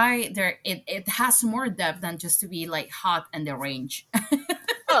and why it has more depth than just to be like hot and the range.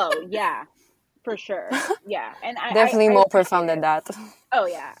 Oh, yeah, for sure. Yeah. And Definitely I more appreciate profound than it. that. Oh,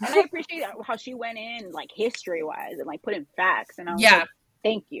 yeah. And I appreciate how she went in, like, history wise and, like, put in facts. And I was Yeah, like,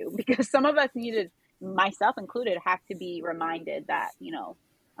 thank you. Because some of us needed, myself included, have to be reminded that,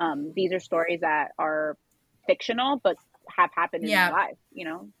 these are stories that are fictional, but have happened in real yeah, life,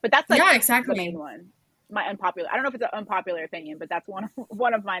 But that's, like, yeah, the main exactly. one. My unpopular, I don't know if it's an unpopular opinion, but that's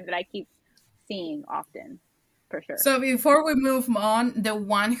one of mine that I keep seeing often, for sure. So before we move on, the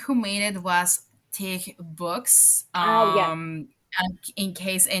one who made it was Tick Books. Oh, yes. And in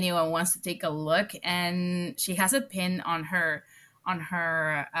case anyone wants to take a look, and she has a pin on her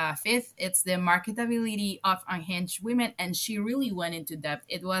fifth. It's the marketability of unhinged women, and she really went into depth.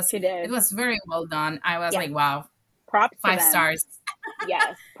 She It did. was very well done. I was Yes. like, wow, Props to five them. stars.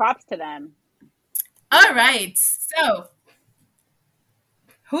 Yes. Props to them. All Love it. right, so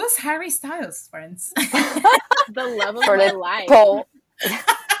who's Harry Styles, friends? The love of For my the life. people,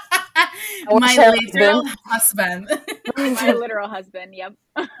 our My share literal husband. My literal husband. Yep.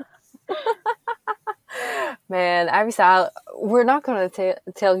 Man, Arisal, we're not gonna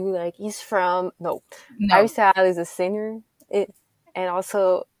tell you like he's from. No, No. Arisal is a singer, and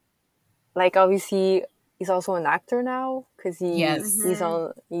also like obviously he's also an actor now because Yes.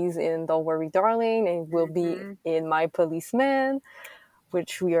 he's in Don't Worry Darling and will be Mm-hmm. in My Policeman,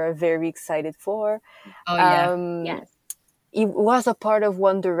 which we are very excited for. Oh yeah. Um, Yes. he was a part of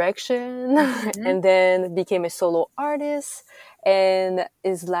One Direction Mm-hmm. and then became a solo artist. And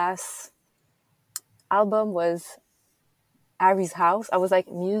his last album was Ari's House. I was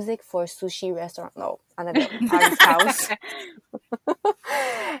like, music for sushi restaurant. No, another Ari's House.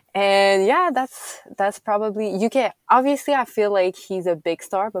 And yeah, that's probably you can obviously I feel like he's a big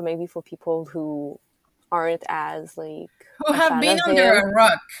star, but maybe for people who aren't as like Who a have fan been of under him. a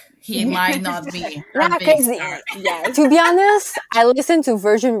rock, he might not be a Yeah, big crazy. star. Yes. To be honest, I listened to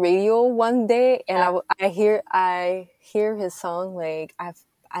Virgin Radio one day, and Yeah. I hear his song like I've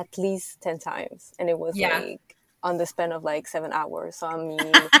at least 10 times, and it was Yeah. like on the span of like 7 hours. So I mean,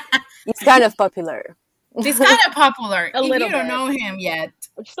 he's kind of popular. He's kind of popular. A If little you don't bit. know him yet,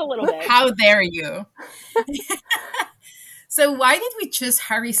 Just a little bit. how dare you? So why did we choose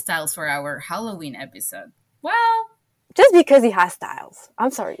Harry Styles for our Halloween episode? Well, Just because he has styles.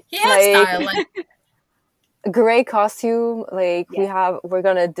 I'm sorry. he has Like style. Like, gray costume, like Yeah. we're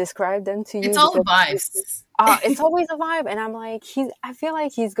gonna describe them to it's you all because vibes. it's always a vibe, and I'm like I feel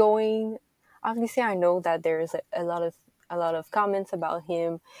like he's going. Obviously, I know that there's a lot of comments about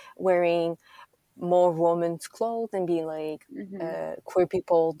him wearing more women's clothes and being like Mm-hmm. queer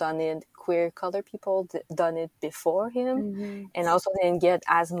color people done it before him, Mm-hmm. and also didn't get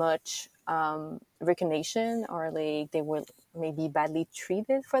as much recognition, or like they were maybe badly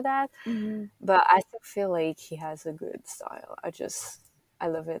treated for that. Mm-hmm. But I still feel like he has a good style. I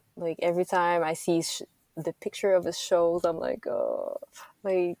love it. Like every time I see the picture of his shows, I'm like, oh,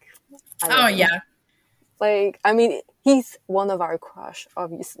 like I Oh love him. yeah. Like I mean, he's one of our crush,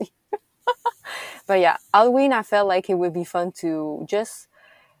 obviously. But yeah, Halloween, I felt like it would be fun to just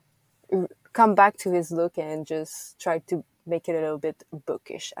come back to his look and just try to make it a little bit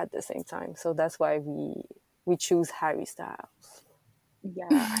bookish at the same time. So that's why we choose Harry Styles. Yeah.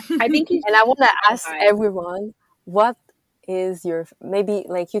 I think he's And I want to a ask vibe. everyone, what is your maybe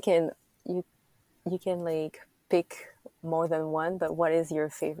like you can like pick more than one, but what is your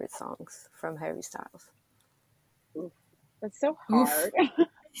favorite songs from Harry Styles? Oof. That's so Oof. hard.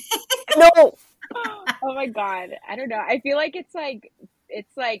 No, Oh my God. I don't know. I feel like it's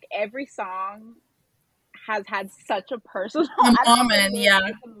like every song has had such a personal A I don't know if moment, it is, yeah.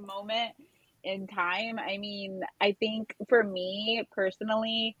 it's a moment in time. I mean, I think for me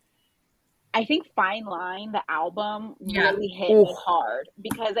personally, I think Fine Line, the album, Yeah. really hit ooh, me hard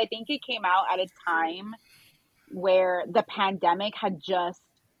because I think it came out at a time where the pandemic had just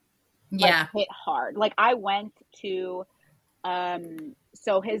like Yeah. hit hard. Like I went to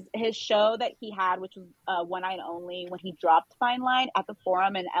so his show that he had, which was one night only, when he dropped Fine Line at the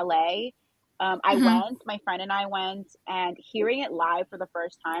Forum in LA. I Hmm. went, my friend and I went, and hearing it live for the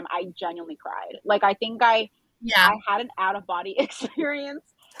first time, I genuinely cried. Like I think Yeah. I had an out of body experience,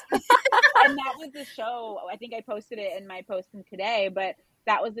 and that was the show. I think I posted it in my post from today, but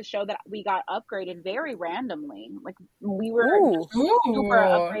that was the show that we got upgraded very randomly. Like we were Ooh. super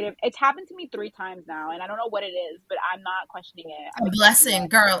Ooh, upgraded. It's happened to me 3 times now, and I don't know what it is, but I'm not questioning it. I'm a accepting blessing, it.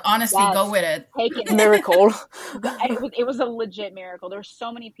 girl. Honestly, Yes, go with it. taking it. Miracle. It was a legit miracle. There were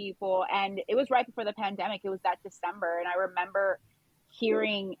so many people, and it was right before the pandemic. It was that December, and I remember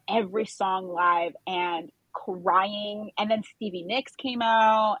hearing every song live and crying. And then Stevie Nicks came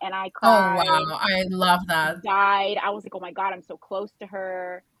out, and I Oh cried, wow, I love that. died. I was like, oh my god, I'm so close to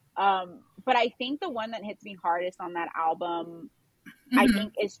her. But I think the one that hits me hardest on that album, I Hmm.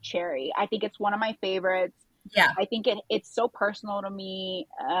 think, is Cherry. I think it's one of my favorites. Yeah, I think it's so personal to me.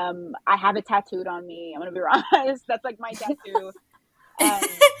 I have it tattooed on me. I'm gonna be honest. That's like my tattoo. Um,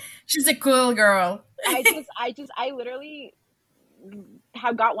 she's a cool girl. I literally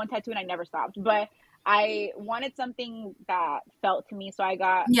have got one tattoo and I never stopped. But I wanted something that felt to me, so I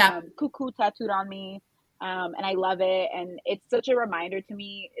got Yeah, cuckoo tattooed on me. And I love it, and it's such a reminder to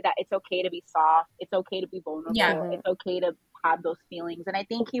me that it's okay to be soft, it's okay to be yeah, vulnerable, Mhm. it's okay to have those feelings. And I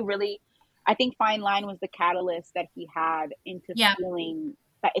think Fine Line was the catalyst that he had into yeah, feeling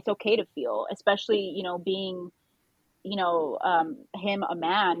that it's okay to feel, especially, being, him a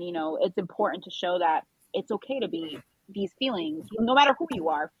man. It's important to show that it's okay to be these feelings, no matter who you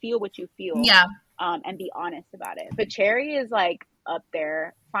are. Feel what you feel, yeah. and be honest about it. But Cherry is like up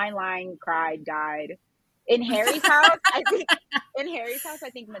there. Fine Line cried, died. In Harry's house, I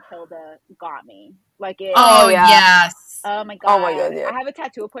think Matilda got me. Like it. Oh Oh yeah. yes, Oh my Oh my god, god, yeah. I have a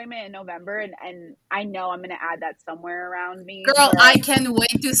tattoo appointment in November, and I know I'm gonna add that somewhere around me. girl. But I can't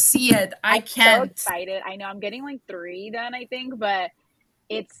wait to see it. I I'm so can't. excited. I know I'm getting like 3 done, I think, but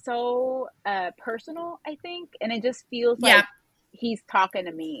it's so personal, I think, and it just feels Yeah. like he's talking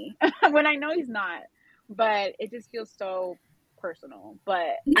to me when I know he's not. But it just feels so personal.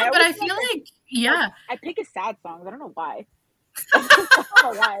 But No, I but always I feel feel like like yeah. I pick his sad songs. I don't know why. I don't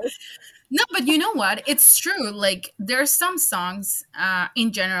know why. No, but you know what? It's true. Like there's some songs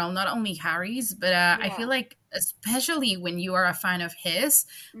in general, not only Harry's, but I Yeah. feel like especially when you are a fan of his,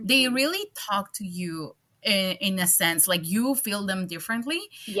 they Hmm. really talk to you in a sense like you feel them differently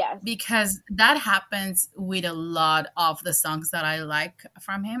Yes. because that happens with a lot of the songs that I like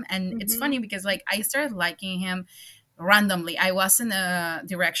from him. And it's Hmm. funny because like I started liking him randomly. I wasn't a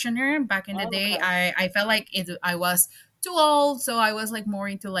directioner back in the Oh, day. okay. I felt like I was too old, so I was like more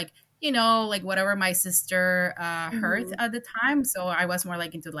into like like whatever my sister heard Hmm. at the time. So I was more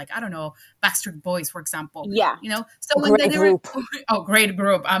like into like I don't know Backstreet Boys, for example. Yeah. So when Great they were group. oh great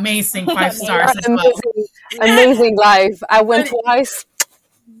group, amazing, five Yeah, stars Amazing. as well. amazing. We love Amazing them. live. I went But twice.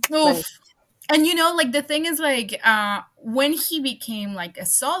 20. oof. And like the thing is like when he became like a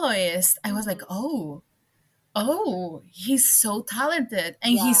soloist, I was like, Hmm. oh, he's so talented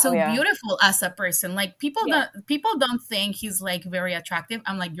and he's Yeah. Oh so yeah. beautiful as a person. Like Yes. people don't think he's like very attractive.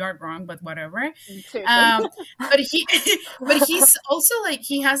 I'm like, you're wrong, but whatever. Seriously. Um, but he but he's also like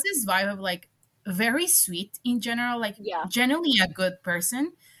he has this vibe of like very sweet in general, like Yeah. generally a good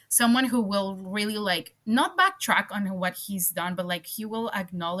person. Someone who will really like not backtrack on what he's done, but like he will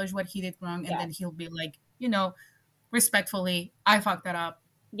acknowledge what he did wrong and Yes. then he'll be like, respectfully, I fucked that up.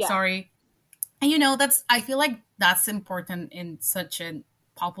 Yeah. Sorry. And that's I feel like that's important in such a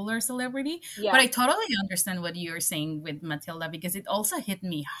popular celebrity. But Yeah. I totally understand what you're saying with Matilda because it also hit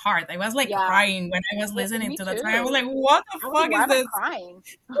me hard. I was like Yeah. crying when I was listening Me to that song. I was too. like, what the I was like, fuck why is am I this? crying?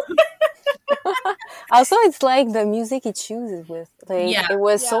 Also, it's like the music he chooses with. Like Yeah. it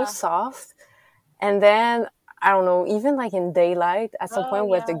was so Yeah. soft, and then I don't know. Even like in Daylight, at some Oh point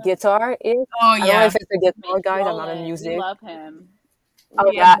where the yeah. guitar is, Oh I don't know yeah. if it's a guitar, Mitch guys. I'm not in Roland. We music. love him. We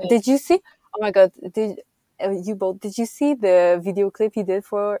Oh love yeah. Mitch. Did you see? Oh my god. Did you both? Did you see the video clip he did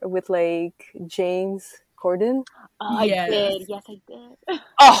for with like James Corden? Oh, I Yes. did. Yes, I did.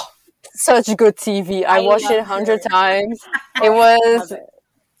 Oh, such good TV. I I watched it loved 100 it. times. It I love was. it.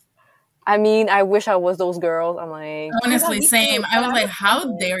 I mean, I wish I was those girls. I'm like, Oh my god, Honestly, me too. same. I And was I'm like,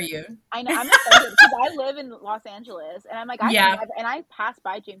 how offended. dare you? I know I'm offended because I live in Los Angeles, and I'm like Yeah. I pass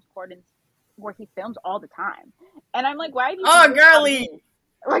by James Corden's where he films all the time, and I'm like, why have you Oh, never found girly. me?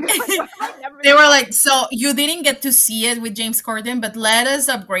 Like, why have I never been They were found? like, so you didn't get to see it with James Corden, but let us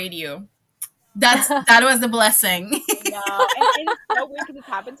upgrade you. That was the blessing. I know, and it's so weird because it's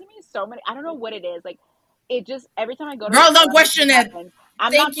happened to me so many. I don't know what it is. Like, it just every time I go to a Girl, show, don't question it it. happens.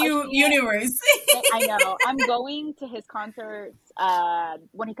 I'm not Thank you, questioning it. universe. I know. I'm going to his concerts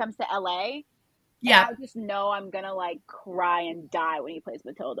when he comes to LA, and Yeah. I just know I'm gonna like cry and die when he plays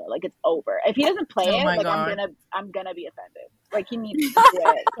Matilda. Like it's over. If he doesn't play Oh it, my like god. I'm gonna be offended. Like he needs to do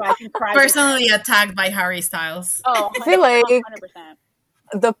it so I can cry with him. Personally attacked by Harry Styles. Oh, I feel 100, like 100%.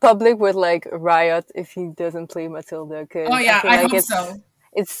 the public would like riot if he doesn't play Matilda Oh because I yeah, feel I like hope it's so.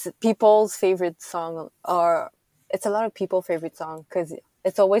 it's people's favorite song, or it's a lot of people's favorite song because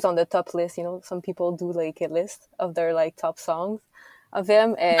it's always on the top list. You know, some people do like a list of their like top songs of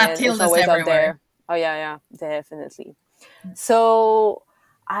him, and it's Matilda's always up everywhere. there. Oh yeah, yeah, definitely. So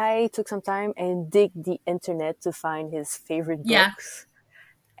I took some time and dig the internet to find his favorite Yeah. books.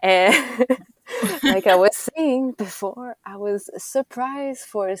 And like I was saying before, I was surprised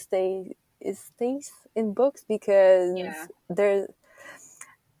for his taste in books Yeah.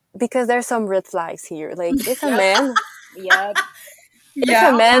 because there's some red flags here. Like Yep. Yep. if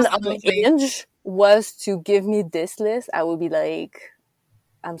a Yeah, man on absolutely. Hinge was to give me this list, I would be like,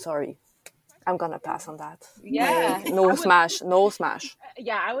 I'm sorry, I'm gonna pass on that. Yeah. Like no I would. smash, no smash.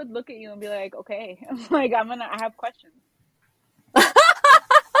 Yeah, I would look at you and be like, okay, I have questions.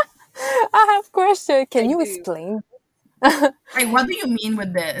 I have question. I Can you do. explain? Like, what do you mean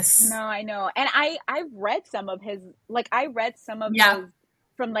with No, this? I know. And I've read some of his, like I read some of Yeah. his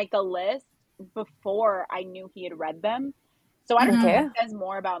from like the list before I knew he had read them. So I don't know if Okay. that says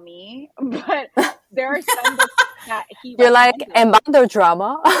more about me, but there are some books that he You're like, recommended. am I the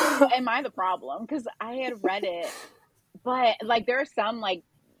drama? Am I the problem? Because I had read it, but like there are some like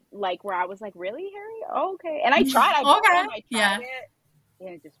where I was like, really, Harry? Oh, okay. And I tried. I bought Okay. them. I tried Yeah. it, and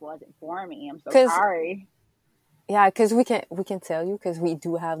it just wasn't for me. I'm so Because sorry. yeah, because we can tell you because we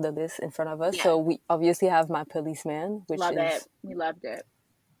do have the list in front of us. Yes, So we obviously have my policeman, which love it. is We loved it.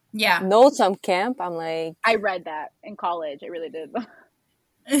 Yeah. notes on camp. I'm like, I read that in college. I really did.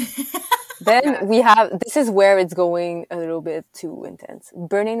 then Yeah. we have this is where it's going a little bit too intense.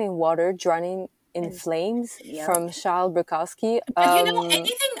 Burning in water, drowning in And flames yep. from Charles Bukowski. But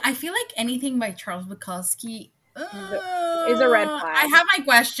anything, I feel like anything by Charles Bukowski, Is a red I flag. have my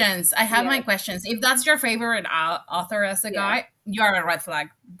questions. I have my Yes. questions. If that's your favorite author as a Yeah. guy, you're a red flag,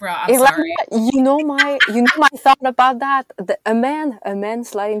 bro. I'm Ilana, sorry. you know my thought about that. A man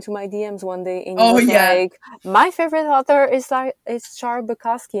slid into my DMs one day and he Oh was yeah, like, "My favorite author is Charles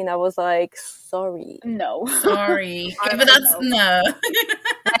Bukowski," and I was like, "Sorry." No. sorry, but Automatic that's no. no.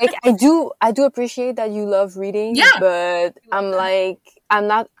 Like I do appreciate that you love reading, Yeah, but We love I'm them. like I'm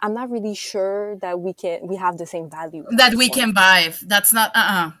not really sure that we have the same values at that this we point. can vibe. That's not.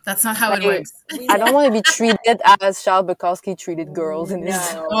 That's not how it Like works. We I don't love want to be treated as Charles Bukowski treated girls in his.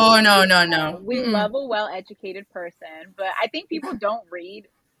 no. Oh no, no, No. no. We Mm-mm. love a well-educated person, but I think people don't read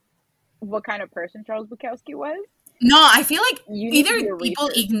what kind of person Charles Bukowski was. No, I feel like You need either to do your people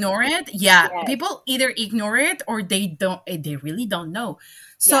research. ignore it. Yeah, Yes. people either ignore it or they don't. They really don't know.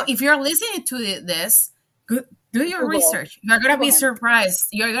 So Yeah. if you're listening to this, do your Google. research. You're gonna Google be him. surprised.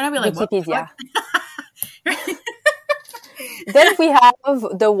 You're gonna be like, "What the fuck?" Wikipedia. Then we have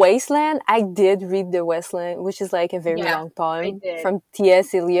The Wasteland. I did read The Wasteland, which is like a very Yeah, Yeah, long I poem did. from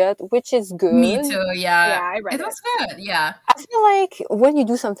T.S. Eliot, which is me good. too. Yeah, Yeah, I read it it. was good. Yeah, I feel like when you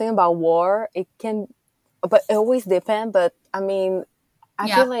do something about war, it can, but it always depends. But I mean, I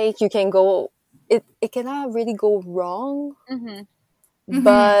feel yeah. like you can go, it cannot really go wrong. Mm-hmm. Hmm.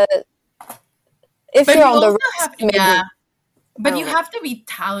 But if But you're you on the also risk, have, maybe, yeah. I But don't you know. have to be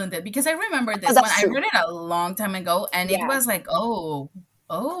talented because I remember Oh, this one. that's I true. read it a long time ago, and it Yeah, was like, oh,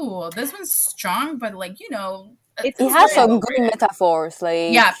 this one's strong, but like it's It it's has very intense. some well good written. metaphors,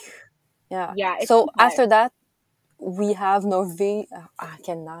 like, Yeah, yeah. Yeah, it's So intense. after that, we have Norway. I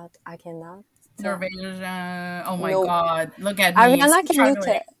cannot. Oh my No, God, look at me Ariana,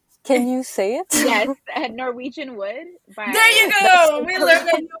 struggling. can you say it? Yes, Norwegian Wood There by you That's go. We learned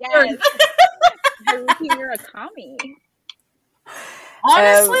a new yes, word. Haruki Murakami.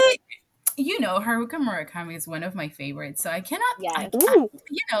 um. Honestly, Haruka Murakami is one of my favorites, so I cannot. Yes. I Ooh,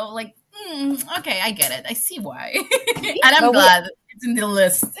 like. Okay, I get it. I see why, and See? I'm but we glad it's in the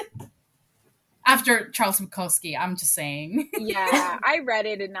list after Charles Bukowski. I'm just saying. Yeah, I read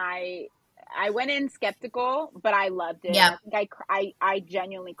it and I went in skeptical, but I loved it, and Yeah, I think I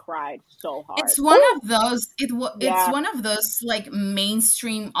genuinely cried so it's hard. one ooh, of those. It's Yeah, one of those like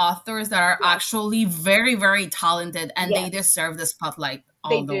mainstream authors that are yes, actually very very talented, and they yes, deserve the spotlight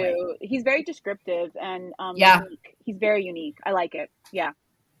they all the way. do. He's very descriptive and Yeah. unique. He's very unique. I like it. Yeah,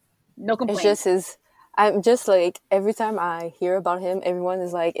 no it's complaints. just his. I'm just like every time I hear about him, everyone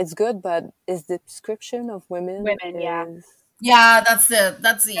is like, "It's good," but his description of women Women, yeah, is Yeah, that's the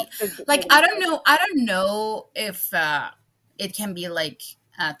that's the like biggest part. I don't know if it can be like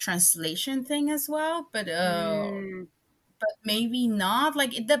a translation thing as well, Mm, but maybe not.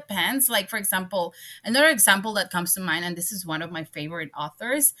 Like it depends. Like for example, another example that comes to mind, and this is one of my favorite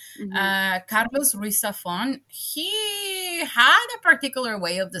authors, hmm Carlos Ruiz Zafón. He had a particular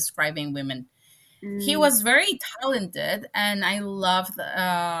way of describing women. He mm, was very talented, and I loved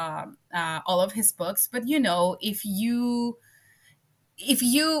all of his books. But if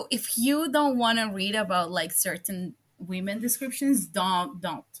if you don't want to read about like certain women descriptions, don't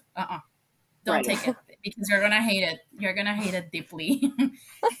don't Right. take it because you're gonna hate it. You're gonna hate it deeply.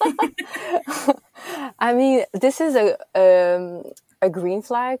 I mean, this is a green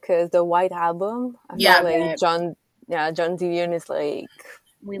flag because the White Album. I felt Yeah. Love like it. John Didion is like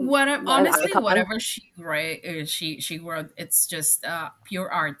We What love an it. honestly, icon. whatever she wrote, it's just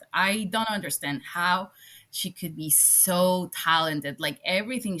pure art. I don't understand how she could be so talented. Like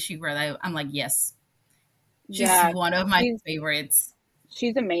everything she wrote, I'm like, yes, she's Yeah, one of my she's favorites.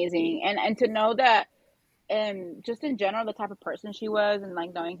 she's amazing, and to know that, and just in general, the type of person she was, and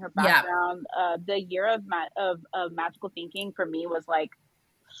like knowing her Yeah. background, the year of magical thinking for me was like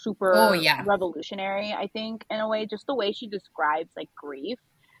Oh super yeah. revolutionary. I think in a way, just the way she describes like grief,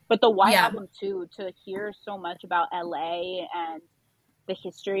 but the White Yeah. Album too. To hear so much about LA and the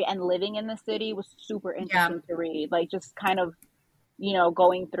history and living in the city was super Yeah. interesting to read. Like just kind of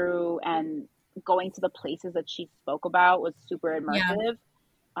going through and going to the places that she spoke about was super Yeah. immersive.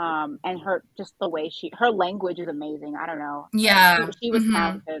 And her just the way her language is amazing. I don't know. Yeah. She was Hmm.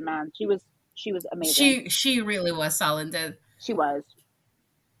 talented, man. She was amazing. She really was talented. She was.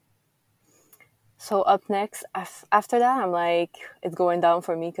 So up next, after that, I'm like, it's going down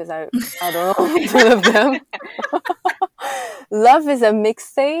for me because I don't know two of them. Love is a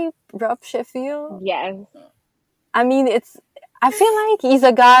mixtape, Rob Sheffield. Yes. I mean, I feel like he's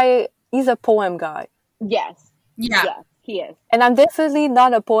a guy. He's a poem guy, Yes. Yeah. Yes. He is. and I'm definitely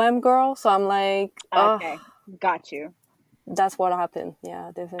not a poem girl. So I'm like, oh, Okay. Got you. that's what happened.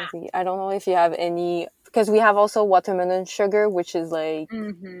 Yeah, definitely. I don't know if you have any because we have also Watermelon Sugar, which is like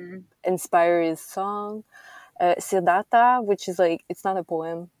Mm-hmm. inspire his song. Siddhartha, which is like it's not a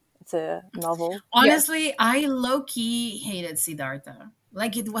poem, it's a novel. Yes. Honestly, I low key hated Siddhartha.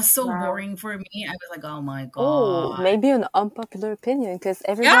 Like it was so Wow. boring for me. I was like, oh my Oh, god. maybe an unpopular opinion because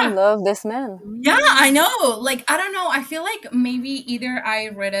everyone Yeah. loved this man. Yeah, I Mm-hmm. know. Like I don't know. I feel like maybe either I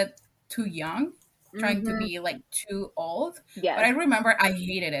read it too young, trying to Mm-hmm. be like too old. But Yes. I remember I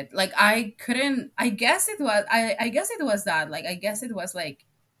hated it. Like I couldn't. I guess it was. I guess it was that. Like I guess it was like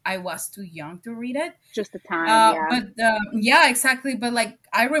I was too young to read it. Just the time. Yeah. But yeah, exactly. But like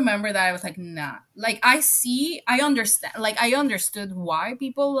I remember that I was like, nah. Like I understand. Like I understood why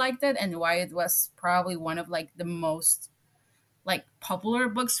people liked it and why it was probably one of like the most like popular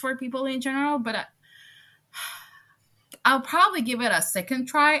books for people in general. But I'll probably give it a second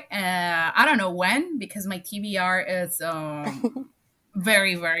try. I don't know when because my TBR is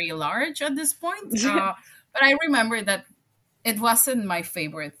very very large at this point. But I remember that it wasn't my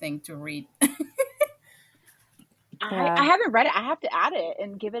favorite thing to read. I Yeah. haven't read it. I have to add it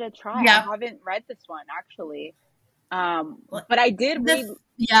and give it a try. I Yeah. haven't read this one actually. Well, But I did read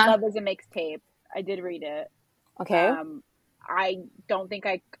yeah. Love is a Mixtape. I did read it. Okay. Um, I don't think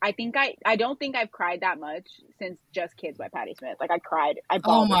I don't think I've cried that much since Just Kids by Patti Smith. Like I cried, I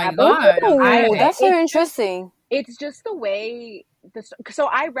Oh bawled with my that book. god. Oh, Okay. that's very It's just interesting. the way so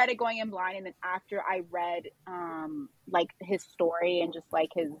I read it going in blind, and then after I read like his story and just like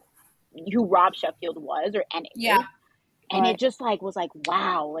his who Rob Sheffield was or and is, Yeah. and it Right. just like was like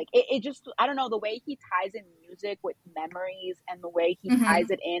wow, like it just I don't know, the way he ties in music with memories and the way he ties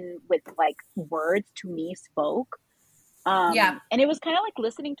Hmm. it in with like words to me spoke. Yeah. And it was kind of like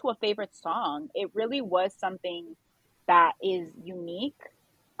listening to a favorite song. It really was something that is unique.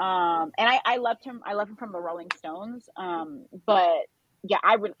 And I loved him. I love him from the Rolling Stones. But yeah,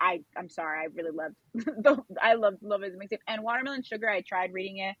 I'm sorry. I really loved I loved Love Is a Mixtape and Watermelon Sugar. I tried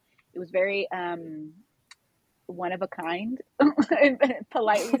reading it. It was very one of a kind,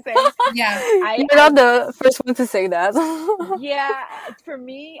 politely saying. Yeah. I You're I not the first one to say that. yeah, for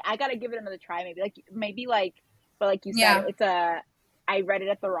me, I gotta give it another try. Maybe like, but like you said, Yeah. I read it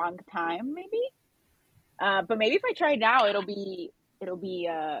at the wrong time, maybe. But maybe if I try now, it'll be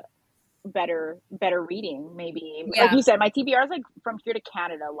better reading. Maybe like Yeah. you said, my TBR is like from here to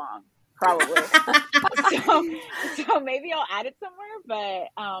Canada long, probably. So so maybe I'll add it somewhere.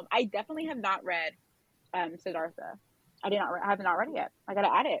 But I definitely have not read Siddhartha. I have not read it yet. I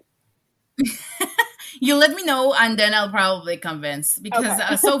gotta add it. You let me know, and then I'll probably convince because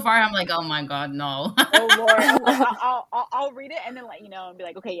Okay. so far I'm like, oh my god, no. Oh Lord. Okay. I'll read it and then let you know and be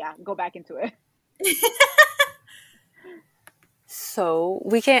like, okay, yeah, go back into it. So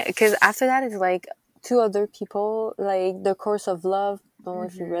we can't because after that it's like two other people like The Course of Love. Don't know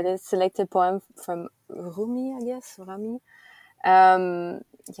if you read Mm-hmm. it. Selected poem from Rumi, I guess. Rami. Um,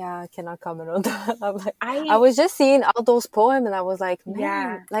 yeah, I cannot comment on that. I I was just seeing all those poems and I was like, man,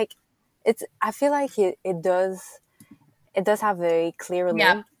 Yeah. like it's. I feel like it does have a clear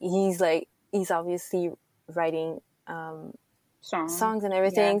Yeah. link. He's obviously writing Songs. songs and Yeah.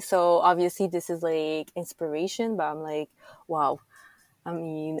 everything. So obviously this is like inspiration, but I'm like, wow. I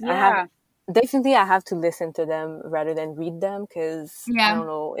mean, Yeah. I have to listen to them rather than read them because I Yeah. don't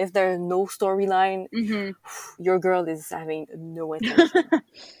know if there's no storyline, Mm-hmm. your girl is having no attention.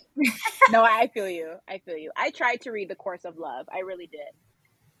 No, I feel you. I feel you. I tried to read The Course of Love. I really did.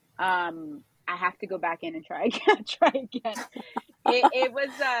 I have to go back in and try again. Try again. It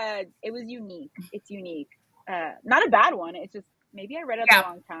was unique. It's unique. Not a bad one. It's just maybe I read it at the Yeah.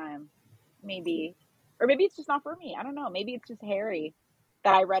 wrong time. Maybe, or maybe it's just not for me. I don't know. Maybe it's just Harry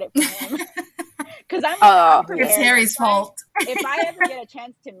that I read it for him. Because I'm pretty It's Yes. arrogant. Harry's fault. If I ever get a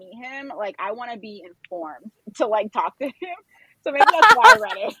chance to meet him, like I want to be informed to like talk to him. So maybe that's why I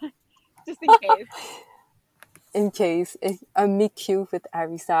read it, just in case. In case a meet cute with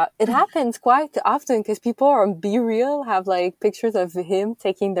Arisa. It happens quite often because people on Be Real have like pictures of him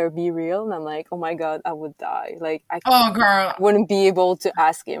taking their Be Real, and I'm like, oh my god, I would die. Like Oh, girl. wouldn't be able to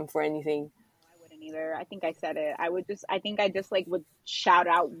ask him for anything. I wouldn't either. I think I said it. I think I just like would shout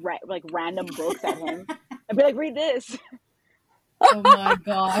out like random books at him. I'd be like, read this. Oh my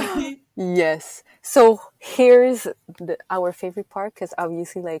god. Yes. So here's our favorite part because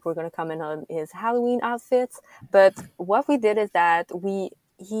obviously, like, we're gonna comment on his Halloween outfits. But what we did is that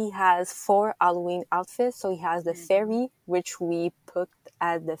he has 4 Halloween outfits. So he has the Mm-hmm. fairy, which we put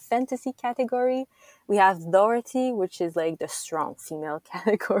at the fantasy category. We have Dorothy, which is like the strong female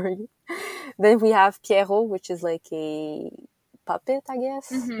category. Then we have Pierrot, which is like a puppet, I guess.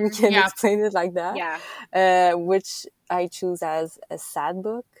 We Mm-hmm. can Yeah. explain it like that. Yeah. Which I choose as a sad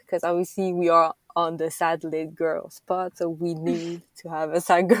book because obviously we are on the sad lit girl spot, so we need to have a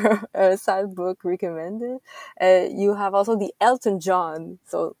sad book recommended. You have also the Elton John,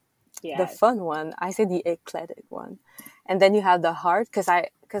 so the Yes. fun one. I say the eclectic one, and then you have the heart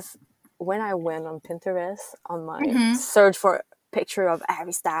because when I went on Pinterest on my Hmm. search for picture of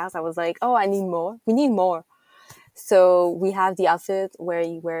Harry Styles, I was like, oh, I need more. We need more. So we have the outfit where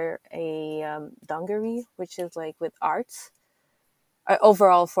you wear a dungaree, which is like with arts.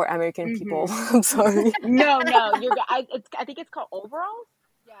 Overall for American people. Mm-hmm. I'm sorry. No, no, you're. I think it's called overalls.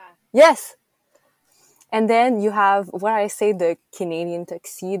 Yeah. Yes. And then you have what I say the Canadian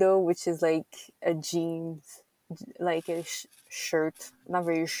tuxedo, which is like a jeans, like a shirt, not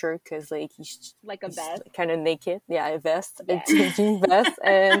very shirt because like Like a he's vest. kind of naked. Yeah, a vest, a Yeah. jean vest,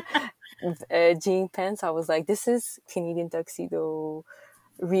 and jean pants. I was like, this is Canadian tuxedo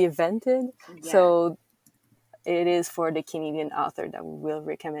reinvented. Yeah. So it is for the Canadian author that we will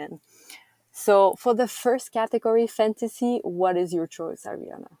recommend. So for the first category, fantasy, what is your choice,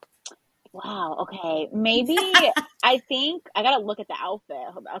 Ariana? Wow. Okay. Maybe I think I gotta look at the outfit.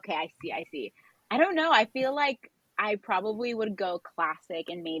 Okay. I see. I see. I don't know. I feel like I probably would go classic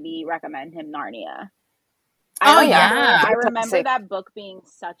and maybe recommend him Narnia. I Oh Oh yeah, remember. yeah. I very remember classic. that book being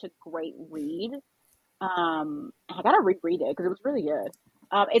such a great read. I gotta reread it because it was really good.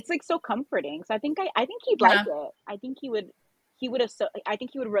 It's like so comforting. So I think he'd like Yeah. it. I think he would have. I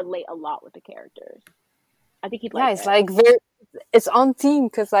think he would relate a lot with the characters. I think he'd Yeah, like it's it. like very, it's on theme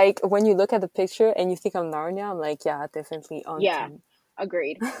because like when you look at the picture and you think of Narnia, I'm like, yeah, definitely on Yeah. theme.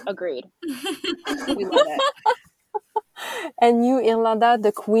 Agreed. Agreed. We love And you, Irlanda,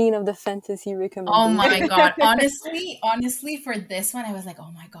 the queen of the fantasy Oh my recommendation. god. it. Honestly, for this one, I was like,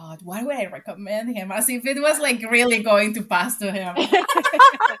 oh my god, why would I recommend him? As if it was like really going to pass to him.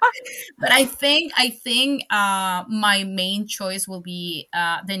 But I think my main choice will be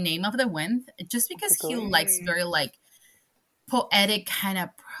the name of the wind, just because Okay, he good. likes Mm, very like poetic kind of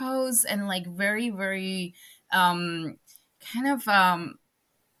prose and like very um kind of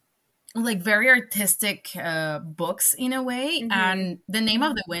like very artistic books in a way. mm-hmm. And the name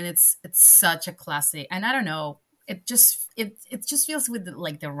of the wind, it's such a classic, and I don't know, it just feels with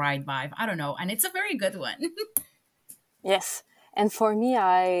like the right vibe. I don't know, and it's a very good one. Yes. And for me,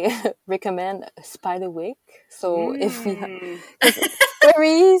 I recommend Spiderwick. So if we, Mm, because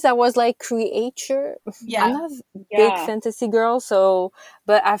fairies, I was like creature. I'm Yeah. not a big yeah. fantasy girl, so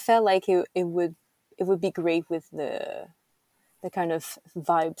but I felt like it would be great with the kind of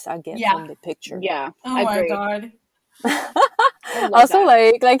vibes I get Yeah. from the picture. Yeah. Oh my Agreed. god. I love Also,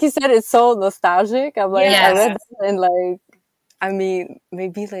 that. like you said, it's so nostalgic. I'm like, I read Yeah. Yes. that and like, I mean,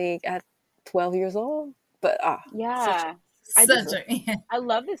 maybe like at 12 years old, but such Yeah. I just Such a I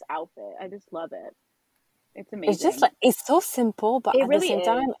love this outfit. I just love it. It's it's just amazing. like it's so simple, but It at the really same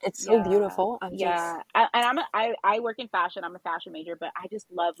time, is. it's so Yeah. beautiful. I'm just Yeah. And I work in fashion. I'm a fashion major, but I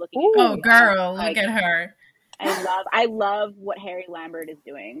just love looking at Oh ooh, Ariana. girl, look Like at her. I love what Harry Lambert is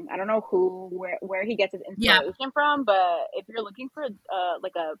doing. I don't know where he gets his Yeah. inspiration from, but if you're looking for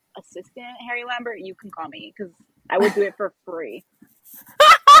like a assistant Harry Lambert, you can call me because I would do it for free.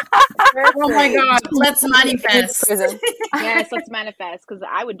 For Oh my free. god, let's In the manifest. prison. Yes, let's manifest because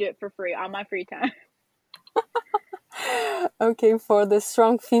I would do it for free on my free time. Okay, for the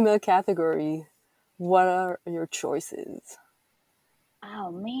strong female category, what are your choices?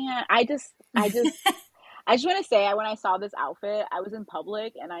 Oh man, I just want to say, when I saw this outfit, I was in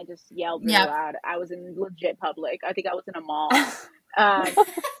public and I just yelled really Yep. loud. I was in legit public. I think I was in a mall. Um,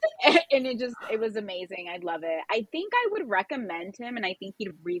 and it was amazing. I love it. I think I would recommend him, and I think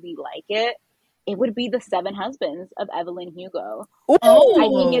he'd really like it. It would be The Seven Husbands of Evelyn Hugo. I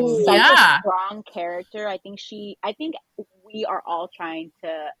think it's Oh, Ooh! such a yeah. strong character. I think we are all trying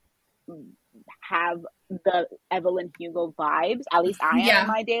to have the Evelyn Hugo vibes. At least I am in Yeah.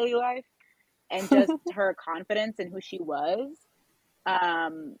 my daily life, and just her confidence in who she was.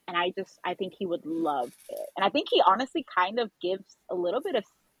 And I think he would love it. And I think he honestly kind of gives a little bit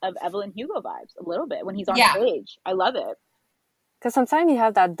of Evelyn Hugo vibes, a little bit when he's on Yeah. stage. I love it. Because sometimes you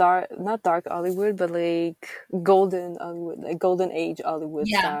have that dark, not dark Hollywood, but like golden Hollywood, like golden age Hollywood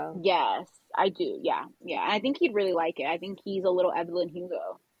Yeah. style. Yes, I do. Yeah. Yeah. And I think he'd really like it. I think he's a little Evelyn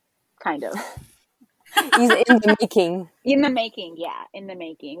Hugo, kind of. He's in the making. In the making, yeah, in the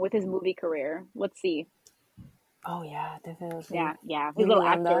making with his movie career. Let's see. Oh yeah, definitely. Yeah, yeah. He's a little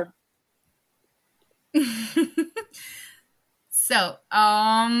Yolanda. actor. So,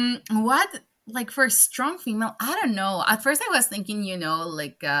 what, like, for strong female? I don't know. At first, I was thinking,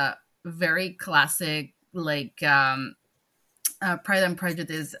 like very classic, like Pride and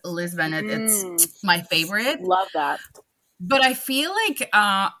Prejudice. Liz Bennet. It's my favorite. Love that. But I feel like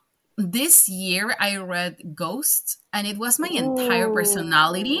this year I read Ghost, and it was my entire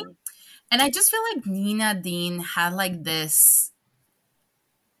personality. Ooh. And I just feel like Nina Dean had like this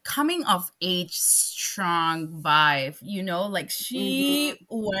coming of age strong vibe, like she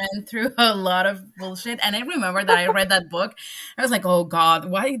went through a lot of bullshit. And I remember that I read that book. I was like, oh God,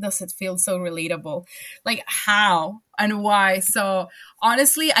 why does it feel so relatable? Like, how and why? So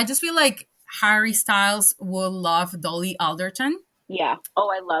honestly, I just feel like Harry Styles will love Dolly Alderton. Yeah. Oh,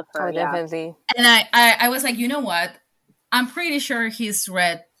 I love her. Oh, Yeah. definitely. And I was like, you know what? I'm pretty sure he's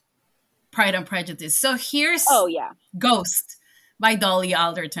read Pride and Prejudice. So here's Oh, yeah. Ghost by Dolly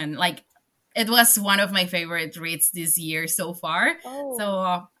Alderton. Like, it was one of my favorite reads this year so far. Oh. So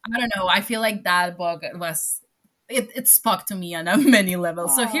I don't know. I feel like that book it spoke to me on a many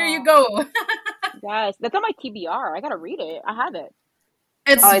levels. So here you go. Yes, that's on my TBR. I gotta read it. I have it.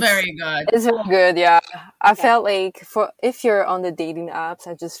 It's Oh, very good. It's very good, yeah. I felt like if you're on the dating apps,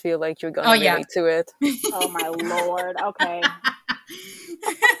 I just feel like you're gonna relate to it. Oh my lord. Okay.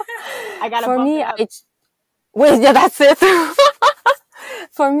 I gotta For bump me, it up. wait, yeah, that's it.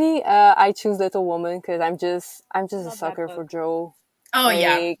 For me, I choose Little Woman because I'm just a Love sucker that for book. Joe. Oh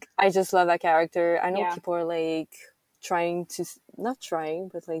yeah. Like, I just love that character. I know Yeah. people are like trying to, not trying,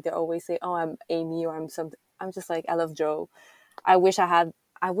 but like they always say, "Oh, I'm Amy," or "I'm something." I'm just like, I love Joe. I wish I had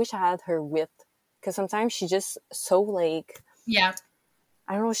her wit, because sometimes she's just so like, Yeah.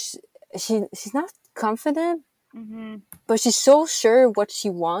 I don't know, she's not confident, Mm-hmm. but she's so sure what she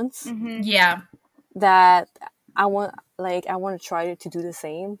wants Mm-hmm. Yeah. that I want to try to do the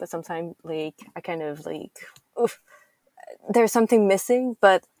same, but sometimes like I kind of like, oof, there's something missing,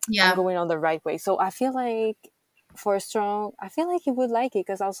 but Yeah. I'm going on the right way. So I feel like I feel like you would like it,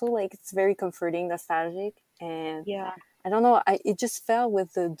 because also like it's very comforting, nostalgic, and Yeah. I don't know, it just fell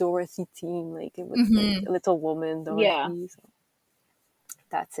with the Dorothy theme, like it was like Little Woman, Dorothy. Yeah. So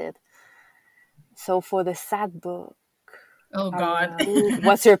that's it. So for the sad book, Oh God. Ariana,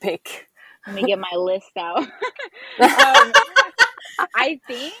 what's your pick? Let me get my list out. I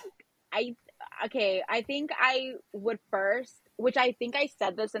think I would first, which I think I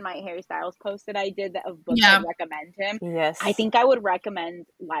said this in my Harry Styles post that I did, that of books I'd recommend him. Yes. I think I would recommend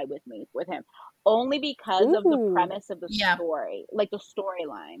Lie With Me with him, only because of the premise of the story, like the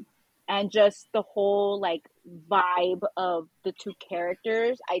storyline, and just the whole like vibe of the two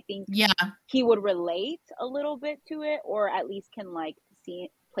characters. I think he would relate a little bit to it, or at least can like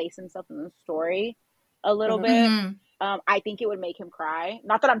place himself in the story a little bit. I think it would make him cry.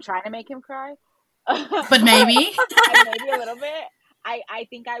 Not that I'm trying to make him cry, but maybe maybe a little bit. I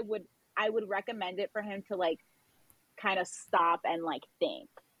think I would recommend it for him to like kind of stop and like think.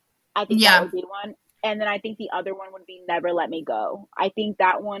 I think that would be one. And then I think the other one would be Never Let Me Go. I think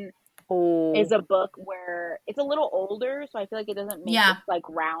that one is a book where it's a little older, so I feel like it doesn't make it like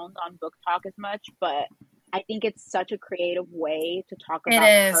round on book talk as much, but I think it's such a creative way to talk about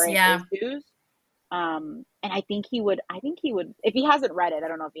current issues. And I think he would, if he hasn't read it, I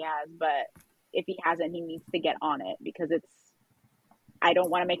don't know if he has, but if he hasn't, he needs to get on it, because I don't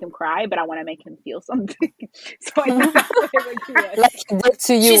want to make him cry, but I want to make him feel something. So I think that's what it would be like. Like he did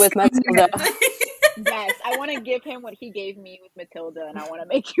to you She's with Matilda. Yes, I want to give him what he gave me with Matilda, and I want to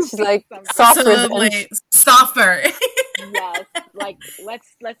make you She's feel like something. soft revenge. absolutely suffer. Yes, like let's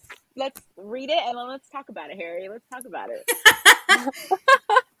read it and then let's talk about it, Harry. Let's talk about it.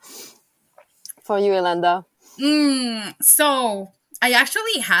 For you, Yolanda. So I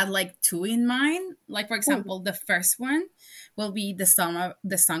actually had like two in mind. Like for Ooh. example, the first one will be the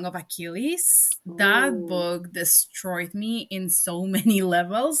Song of Achilles. That Ooh. book destroyed me in so many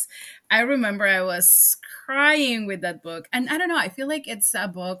levels. I remember I was crying with that book, and I don't know. I feel like it's a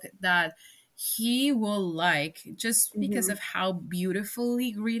book that he will like just because Mm-hmm. of how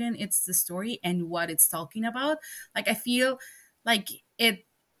beautifully written it's the story and what it's talking about. Like I feel like it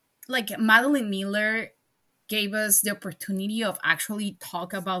like Madeline Miller gave us the opportunity of actually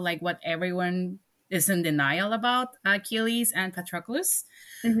talk about like what everyone is in denial about Achilles and Patroclus.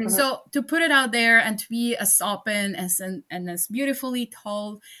 Mm-hmm. Mhm. So to put it out there and to be as open and as beautifully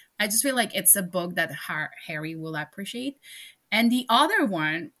told, I just feel like it's a book that Harry will appreciate. And the other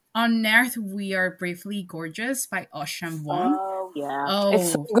one, On Earth We Are Briefly Gorgeous by Ocean Wong. Oh yeah.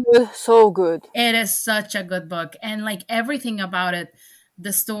 It's so Oh, good, so good. it is such a good book, and like everything about it,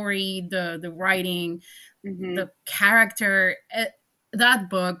 the story, the writing, Mm-hmm. the character, that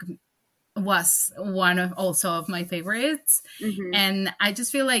book was one of also of my favorites. Mm-hmm. And I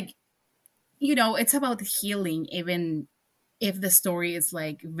just feel like, it's about healing, even if the story is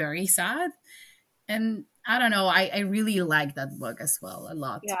like very sad. And I don't know, I really like that book as well a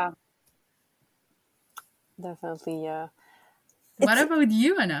lot. Yeah. Definitely, yeah. What It's about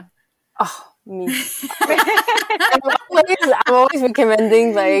you, Anna? me. I'm always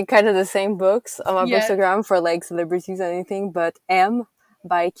recommending like kind of the same books on my Yeah, Bookstagram for like celebrities or anything, but M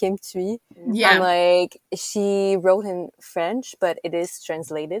by Kim Thuy. I'm yeah, Ooh. like, she wrote in French, but it is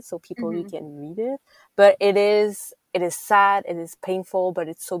translated so people you Mm-hmm. can read it. But it is sad, it is painful, but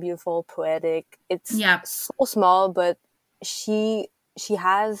it's so beautiful, poetic. It's yeah, so small, but she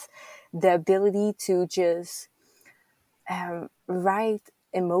has the ability to just write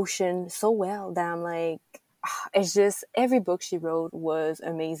emotion so well that I'm like, it's just every book she wrote was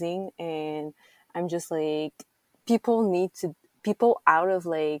amazing, and I'm just like, people out of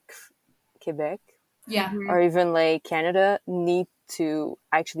like Quebec yeah, Mm-hmm. or even like Canada need to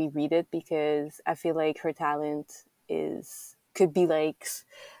actually read it, because I feel like her talent is could be like,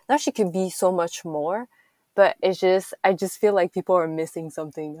 not she could be so much more, but I just feel like people are missing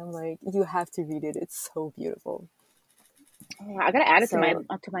something. I'm like, you have to read it. It's so beautiful. Oh, I gotta add it So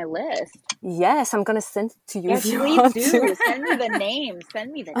to my list. yes, I'm gonna send it to you if Yes, you please want do. to. Send me the name.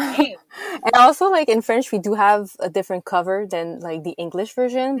 Send me the name. And also, like in French, we do have a different cover than like the English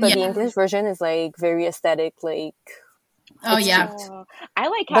version, but the yeah. Mm-hmm. English version is like very aesthetic, like Oh, it's yeah. cute. I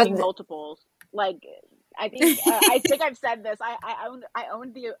like But having multiples. Like, I think I've said this. I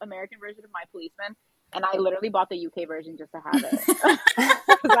owned the American version of My Policeman, and I literally bought the UK version just to have it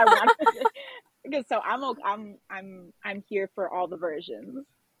because I wanted it. Because so I'm here for all the versions.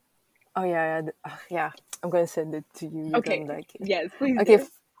 oh yeah, yeah, yeah. I'm gonna send it to you. You're Okay. gonna like it. Yes, please Okay. do.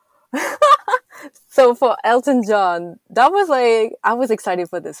 So for Elton John, that was like, I was excited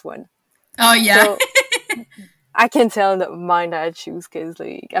for this one. Oh, yeah. So I can tell that mine that I choose, because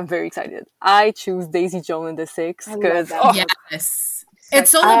like I'm very excited. I choose Daisy Jones and the Six I love because that book. Yes.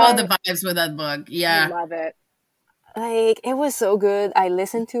 It's Such all about the I vibes with that book. I Yeah. love it. like, it was so good. I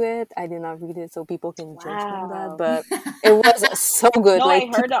listened to it. I did not read it, so people can judge me on that. Wow. But it was so good. No, I Like,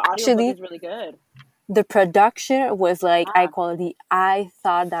 heard people the audiobook actually, is really good. the production was like high Ah, quality. I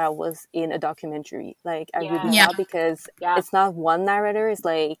thought that I was in a documentary. Like, I really Yeah. yes. thought, because Yeah. it's not one narrator. It's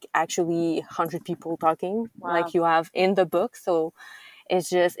like actually 100 people talking, like Wow. you have in the book. So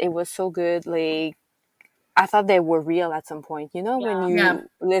it was so good. Like, I thought they were real at some point. You know, when Yeah. Yeah. you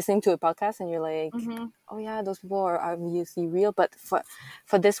listen to a podcast and you're like, Mm-hmm. oh yeah, those people are obviously real. But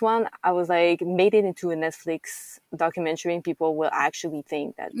for this one, I was like, made it into a Netflix documentary, and people will actually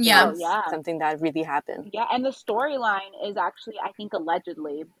think that it Yeah. Oh was yeah. something that really happened. Yeah, and the storyline is actually, I think,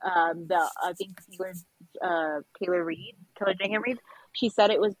 allegedly, I think Taylor Jenkins Reid, she said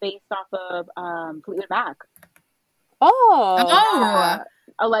it was based off of Fleetwood Mac. Oh, Oh. Yeah,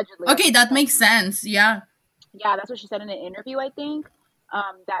 allegedly, that's Okay, what she that said. makes sense. Yeah. Yeah, that's what she said in an interview. I think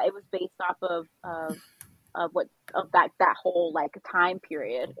that it was based off of what of that whole like time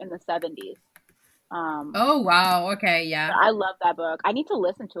period in the 70s. Um, Oh, wow. Okay, but yeah. I love that book. I need to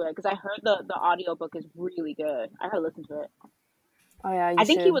listen to it because I heard the audio book is really good. I heard listen to it. oh yeah, I you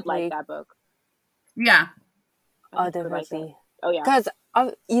think he would should like like. that book. I Yeah. think he would like it. Definitely. Oh yeah. Because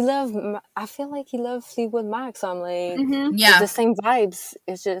I feel like he loved Fleetwood Mac, so I'm like, Mm-hmm. it's the Yeah. same vibes.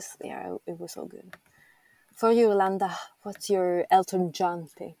 It's just, yeah, it was so good. For you, Yolanda, what's your Elton John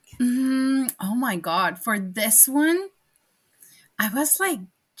pick? Oh my God. For this one, I was like,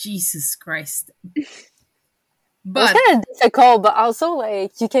 Jesus Christ. It was But kind of difficult, but also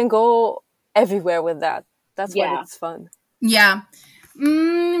like you can go everywhere with that. That's what Yeah. it's fun. yeah.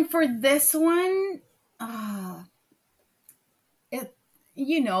 For this one, uh, it,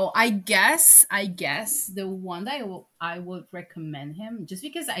 I guess the one that I would recommend him just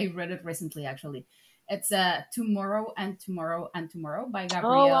because I read it recently actually. It's Tomorrow and Tomorrow and Tomorrow by Oh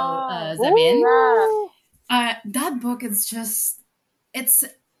Gabriel wow. Zavin. Yeah. Ooh. That book is just it's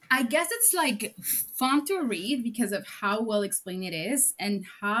I guess it's like fun to read because of how well explained it is and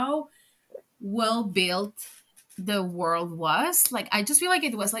how well built the world was. Like I just feel like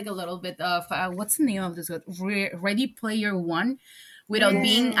it was like a little bit of what's the name of this book? Ready Player One, without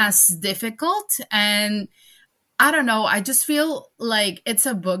being Mm. as difficult. And I don't know. I just feel like it's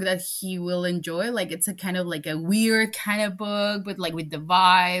a book that he will enjoy. Like it's a kind of like a weird kind of book, but like with the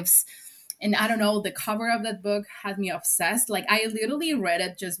vibes. And I don't know, the cover of that book had me obsessed. Like I literally read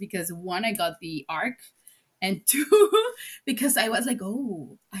it just because one, I got the arc, and two, because I was like,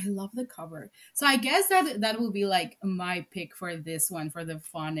 oh, I love the cover. So I guess that will be like my pick for this one, for the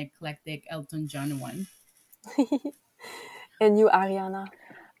fun, eclectic Elton John one. And you, Ariana?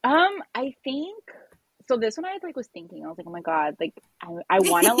 I think so. This one I like was thinking. I was like, oh my god, like I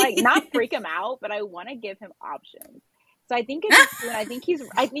want to like not freak him out, but I want to give him options. So I think it's two, and I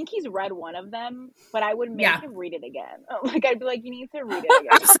think he's read one of them, but I would make Yeah, him read it again. Like I'd be like, you need to read it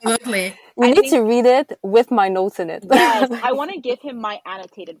again. absolutely. You I need to think read it with my notes in it. yes, I want to give him my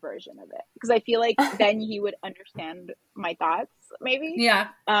annotated version of it because I feel like then he would understand my thoughts, maybe. Yeah.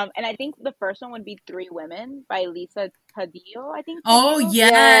 And I think the first one would be Three Women by Lisa Tadillo. I think Oh, Tadillo.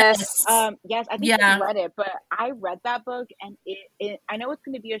 Yes. yes. Yes, I think you've Yeah. read it, but I read that book and I know it's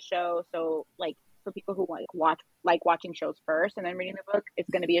going to be a show, so like for people who like watching shows first and then reading the book, it's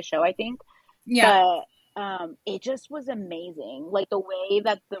going to be a show, I think. Yeah. But it just was amazing. Like the way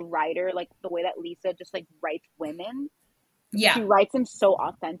that the writer, like the way that Lisa just like writes women, Yeah. she writes them so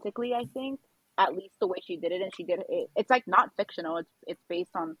authentically, I think. At least the way she did it, and she did it. It's like not fictional. It's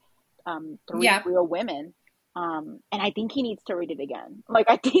based on three Yeah. real women. And I think he needs to read it again. Like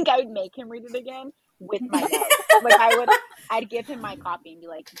I think I would make him read it again with my notes. Like I'd give him my copy and be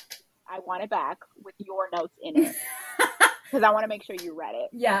like, I want it back with your notes in it because I want to make sure you read it.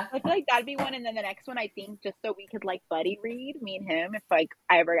 Yeah. I feel like that'd be one, and then the next one I think just so we could like buddy read me and him if like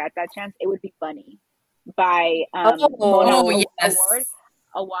I ever got that chance, it would be Bunny by Mona Oh, Oh, Award. yes.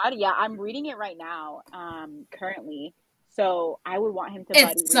 Awad. Yeah, I'm reading it right now, currently. So I would want him to buddy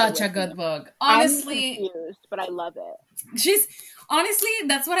It's read it such with a me. good book. I'm Honestly, confused, but I love it. she's honestly,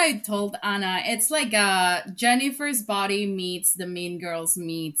 that's what I told Anna. It's like Jennifer's Body meets the Mean Girls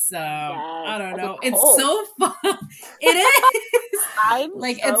meets Yes, I don't as a know. It's cult. so fun. It is. I'm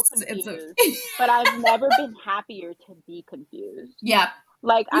Like so it's confused, but I've never been happier to be confused. yeah.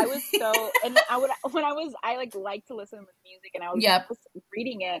 Like I was so, and I would when I like to listen with music, and I was Yep. just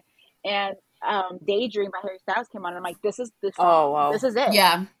reading it, and Daydream by Harry Styles came on, and I'm like, this is the oh song, wow. this is it,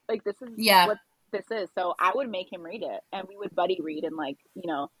 Yeah. like this is Yeah. what this is. So I would make him read it, and we would buddy read and like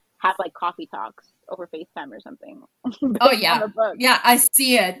have like coffee talks over FaceTime or something Oh based on yeah. the book. Yeah, I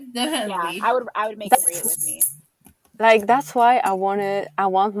see it. Yeah, Definitely. I would make him read it with me. That's like that's why I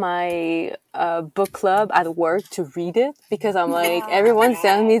want my book club at work to read it because I'm like everyone's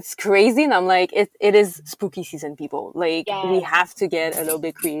telling me Yes, it's crazy and I'm like it is spooky season, people. Like we yes, have to get a little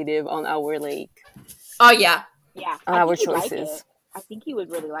bit creative on our like Oh yeah. yeah. on I our think he'd like it. choices. I think he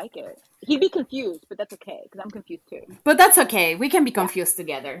would really like it. He'd be confused, but that's okay because I'm confused too. But that's okay. We can be Yeah. confused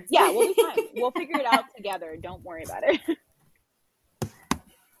together. Yeah, we'll be fine. We'll figure it out together. Don't worry about it.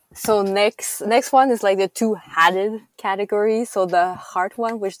 So next one is like the two hatted category. So the hard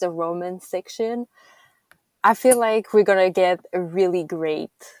one, which is the romance section. I feel like we're gonna get a really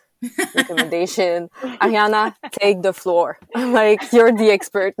great recommendation. Ariana, take the floor. Like you're the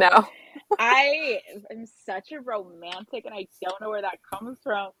expert now. I am such a romantic, and I don't know where that comes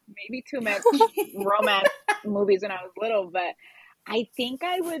from. Maybe too much romance movies when I was little, but I think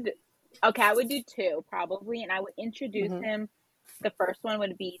I would. Okay, I would do two probably, and I would introduce Mm-hmm. him. The first one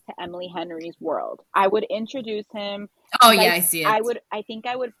would be to Emily Henry's World. I would introduce him Oh because yeah, I see I it. would. I think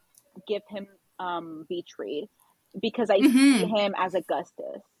I would give him Beach Read because I see Mm-hmm. him as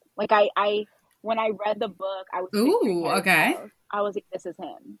Augustus. Like I when I read the book, I was picturing Ooh, Harry okay. Styles. I was like, this is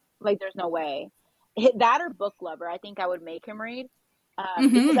him. Like, there's no way. That or Book Lover, I think I would make him read.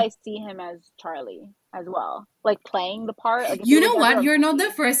 because Mm-hmm. I see him as Charlie as well, like playing the part. Like if they You were know together what? a You're not the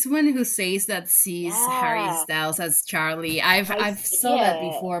movie, first one who says that sees Harry yeah, Styles as Charlie. I've I I've see saw that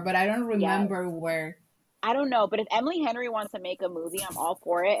it. before, but I don't Yes. remember where. I don't know, but if Emily Henry wants to make a movie, I'm all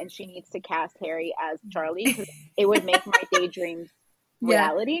for it, and she needs to cast Harry as Charlie because it would make my daydreams Yeah.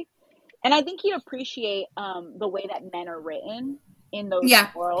 reality. And I think he'd appreciate the way that men are written in those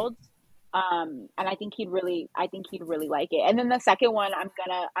Yeah. worlds. And I think he'd really like it. And then the second one, I'm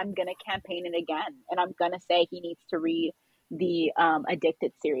gonna campaign it again, and I'm gonna say he needs to read the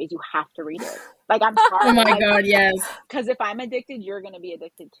Addicted series. You have to read it. Like I'm Oh sorry, my like god, yes. because if I'm addicted, you're gonna be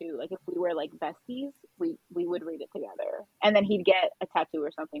addicted too. Like if we were like besties, we would read it together, and then he'd get a tattoo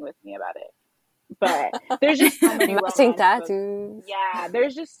or something with me about it. But there's just so many Matching romance books. tattoos. Yeah,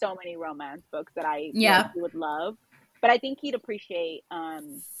 there's just so many romance books that I feel like Yeah. he would love. But I think he'd appreciate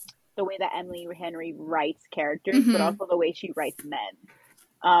the way that Emily Henry writes characters, but Mm-hmm. also the way she writes men.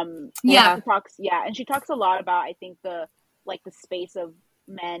 And Yeah. she talks, yeah, and she talks a lot about I think the like the space of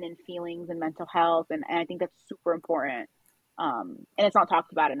men and feelings and mental health, and I think that's super important. And it's not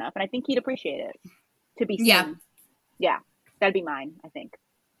talked about enough, and I think he'd appreciate it to be Yeah. seen. Yeah, that'd be mine, I think.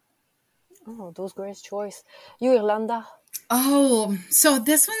 Oh, those great choice. You, Irlanda. Oh, so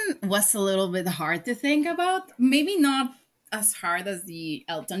this one was a little bit hard to think about. Maybe not as hard as the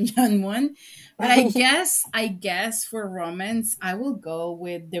Elton John one, but I guess for romance, I will go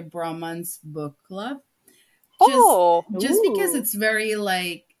with the Bromance Book Club. just Oh, just because Ooh, it's very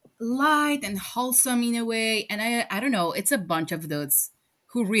like light and wholesome in a way, and I don't know, it's a bunch of those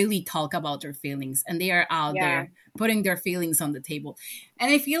who really talk about their feelings, and they are out yeah. there putting their feelings on the table,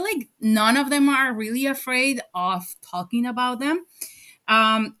 and I feel like none of them are really afraid of talking about them.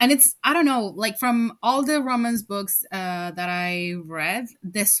 And it's, I don't know, like from all the romance books that I read,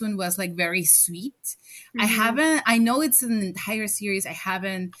 this one was like very sweet. Hmm. I know it's an entire series. I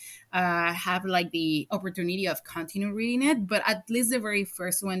haven't have like the opportunity of continue reading it, but at least the very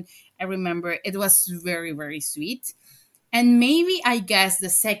first one, I remember it was very, very sweet. And maybe I guess the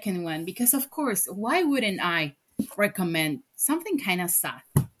second one, because of course, why wouldn't I recommend something kind of sad?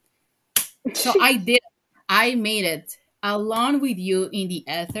 So I did. I made it along with you in the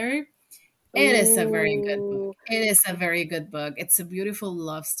ether. It is a very good book. Ooh. It is a very good book. It's a beautiful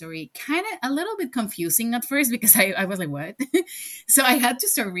love story. Kind of a little bit confusing at first because I was like, what? So I had to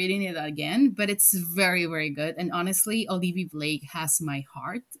start reading it again, but it's very, very good. And honestly, Olivia Blake has my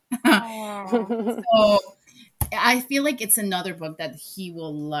heart. Oh. So I feel like it's another book that he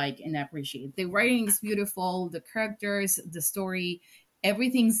will like and appreciate. The writing is beautiful, the characters, the story,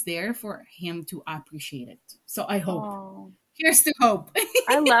 everything's there for him to appreciate it. So I hope. Oh. Here's to hope.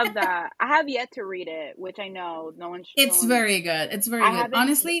 I love that. I have yet to read it, which I know no It's one. very good. It's very I good. haven't.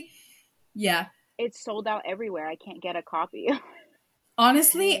 Honestly, yeah. It's sold out everywhere. I can't get a copy.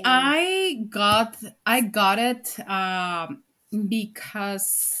 Honestly, Dang. I got it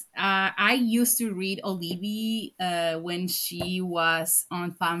because I used to read Olivia when she was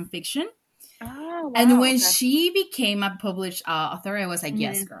on fan fiction. Oh And wow. when Okay. she became a published author, I was like,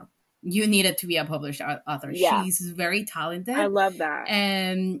 yes, Hmm. girl, you needed to be a published author. Yeah, She's very I talented, love that.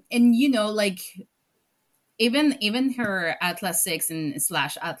 and you know, like even her Atlas 6 and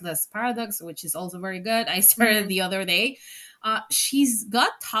slash Atlas Paradox, which is also very good. I started Hmm. the other day. She's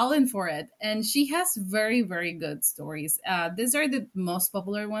got talent for it, and she has very, very good stories. These are the most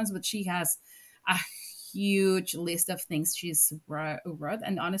popular ones, but she has a huge list of things she's wrote.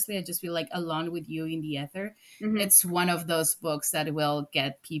 And honestly, I just feel like Alone with You in the Ether, Hmm. it's one of those books that will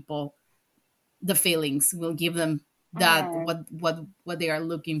get people the feelings, will give them that Oh, what they are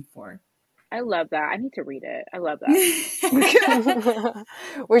looking for. I love that. I need to read it. I love that.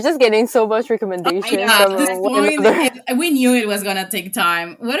 we're just getting so much I recommendations Yeah, from know. at this And one point, another. we knew it was gonna take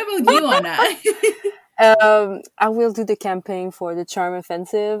time. What about you, Anna? I will do the campaign for the Charm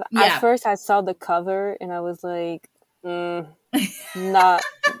Offensive. At Yeah, first, I saw the cover and I was like, not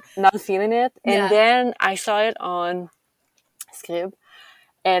not feeling it. And yeah, then I saw it on Scrib,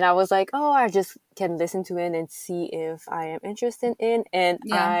 and I was like, oh, I just can listen to it and see if I am interested in. And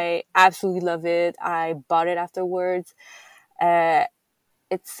yeah, I absolutely love it. I bought it afterwards. Uh,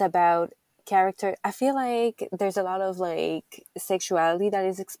 it's about character. I feel like there's a lot of like sexuality that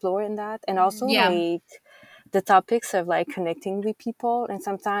is explored in that, and also yeah, like the topics of like connecting with people. And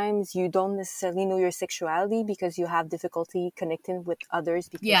sometimes you don't necessarily know your sexuality because you have difficulty connecting with others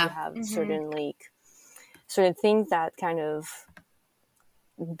because you yeah. have hmm. certain things that kind of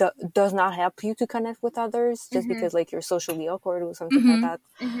does not help you to connect with others just Hmm. because like you're socially awkward or something like Mm-hmm. that.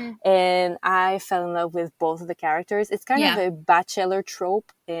 Hmm. And I fell in love with both of the characters. It's kind of Yeah, a bachelor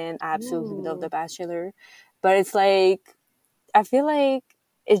trope, and I absolutely love the Ooh. bachelor, but it's like I feel like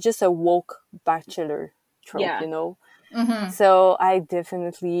it's just a woke bachelor trope, Yeah. Mm-hmm. So I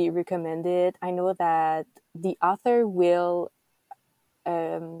definitely recommend it. I know that the author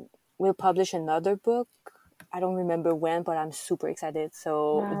um, will publish another book. I don't remember when, but I'm super excited.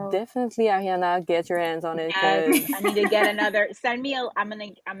 So Wow. definitely, Ariana, get your hands on it Yes, because I need to get another. Send me a. I'm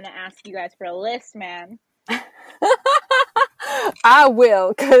gonna ask you guys for a list, man. I will.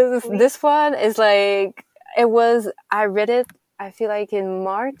 Because Please. this one is like it was. I read it. I feel like in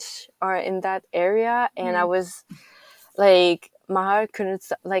March or in that area, and I Mhm. was like, my heart couldn't.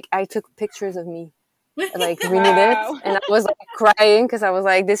 Like, I took pictures of me like reading it, Wow. and I was like crying because I was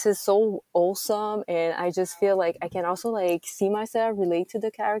like, this is so awesome, and I just feel like I can also like see myself relate to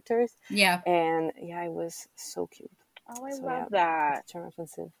the characters, Yeah. and yeah, it was so cute. Oh, I So love yeah, that. it's charm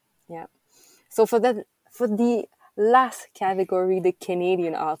offensive. Yeah. So for the last category, the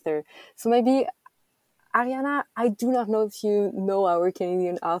Canadian author. So maybe Ariana, I do not know if you know our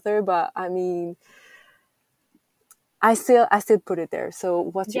Canadian author, but I mean, I still put it there. So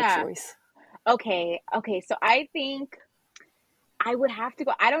what's your Yeah. choice? Okay. Okay. So I think I would have to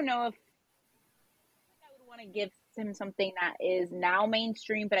go. I don't know if I would want to give him something that is now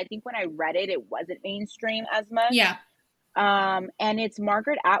mainstream, but I think when I read it, it wasn't mainstream as much. Yeah. And it's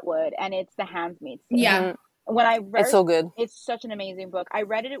Margaret Atwood, and it's The Handmaid's Tale. Yeah. Hmm. When I It's first, so good. it's such an amazing book. I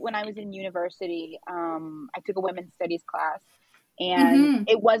read it when I was in university. I took a women's studies class, and Mm-hmm.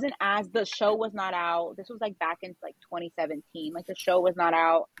 it wasn't as the show was not out. This was like back in like 2017. Like the show was not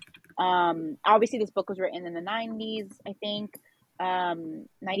out. Obviously, this book was written in the 90s, I think, 90s,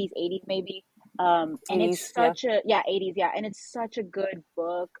 80s maybe. And it's 80s, yeah. such a, yeah, 80s, yeah, and it's such a good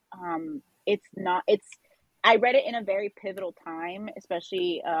book. It's not, it's, I read it in a very pivotal time,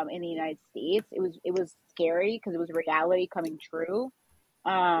 especially in the United States. It was scary because it was reality coming true. Hmm.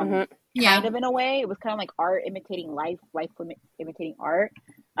 Kind Yeah. of in a way. It was kind of like art imitating life, imitating art.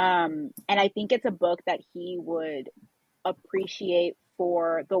 And I think it's a book that he would appreciate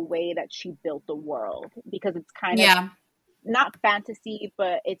for the way that she built the world, because it's kind of Yeah. not fantasy,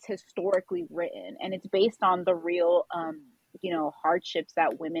 but it's historically written, and it's based on the real hardships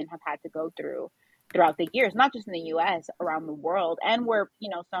that women have had to go through throughout the years, not just in the US, around the world, and where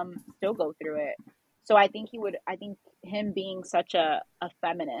some still go through it. So I think him being such a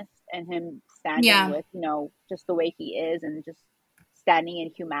feminist, and him standing Yeah. with just the way he is, and just standing in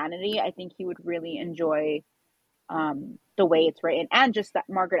humanity, I think he would really enjoy the way it's written, and just that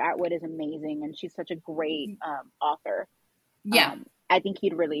Margaret Atwood is amazing, and she's such a great author. Yeah. I think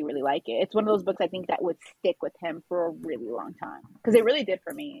he'd really, really like it. It's one of those books I think that would stick with him for a really long time, because it really did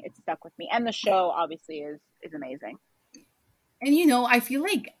for me. It stuck with me, and the show obviously is amazing. And I feel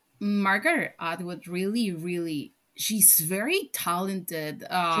like Margaret Atwood really, really, she's very talented.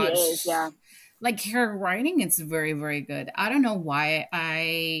 She is, yeah. Like her writing is very, very good. I don't know why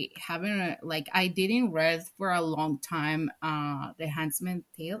I haven't like I didn't read for a long time The Handmaid's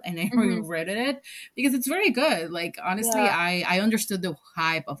Tale, and I Hmm. reread it because it's very good. Like honestly, Yeah. I understood the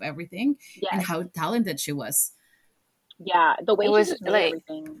hype of everything and Yes. how talented she was. Yeah. The It way she was just made like,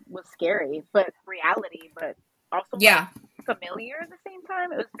 everything was scary, but reality, but also like Yeah. familiar at the same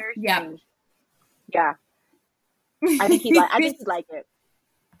time. It was very Yeah. strange. Yeah. I think he'd like it.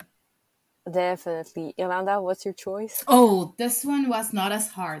 definitely. Yolanda, what's your choice? Oh, this one was not as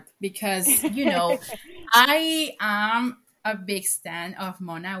hard because I am a big stan of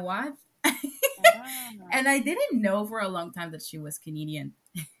Mona Watt, Ah. and I didn't know for a long time that she was Canadian.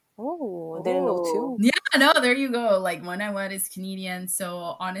 Oh, didn't know Oh. too. Yeah, no, there you go. Like Mona Watt is Canadian,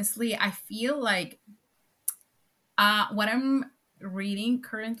 so honestly, I feel like what I'm reading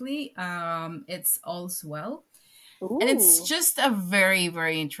currently, it's All's Well, and it's Ooh. just a very,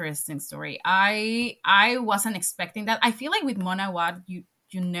 very interesting story. I wasn't expecting that. I feel like with Mona Watt, you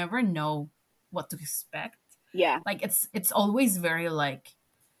never know what to expect. Yeah. Like it's always very like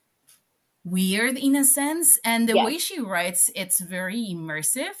weird in a sense, and the Yes. way she writes, it's very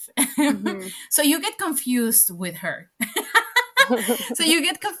immersive. Hmm. So you get confused with her. So you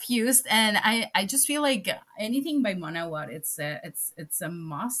get confused, and I just feel like anything by Mona Watt, it's a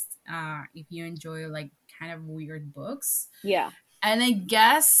must if you enjoy like kind of weird books. Yeah. And I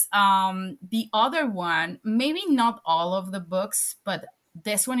guess the other one, maybe not all of the books, but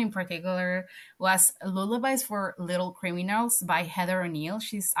this one in particular was Lullabies for Little Criminals by Heather O'Neill.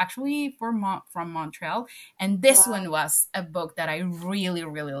 She's actually from Montreal. And this Wow. one was a book that I really,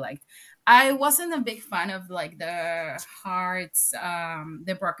 really liked. I wasn't a big fan of like the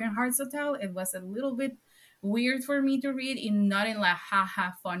Broken Hearts Hotel. It was a little bit weird for me to read, in not in like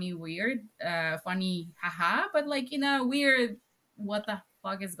haha funny weird funny haha, but like in a weird what the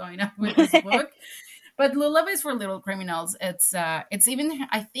fuck is going on with this book. But Love is for Little Criminals. It's even,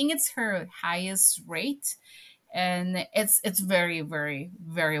 I think it's her highest rate, and it's very very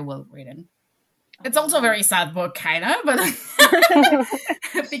very well written. It's also a very sad book, kind of, but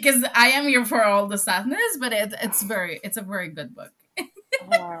because I am here for all the sadness, but it's a very good book.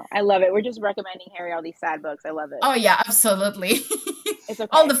 Wow, I love it. We're just recommending Harry all these sad books. I love it. Oh yeah, absolutely. It's okay.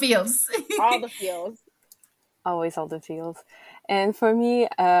 All the feels. All the feels. Always all the feels. And for me,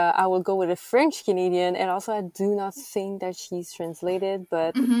 I will go with a French Canadian. And also, I do not think that she's translated,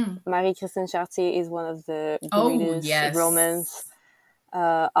 but Marie-Christine Chartier is one of the greatest yes. romance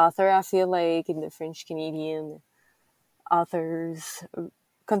author. I feel like in the French Canadian authors,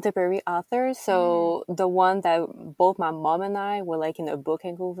 contemporary authors. So the one that both my mom and I were like in a book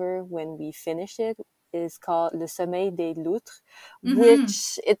hangover when we finished it is called Le Sommeil des Loutres,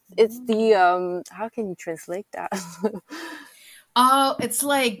 which it's the how can you translate that? Oh, it's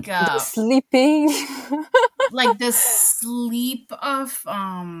like sleeping. Like the sleep of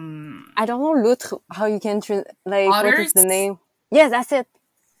I don't know loutre, how you can like otters? What is the name? Yes, that's it.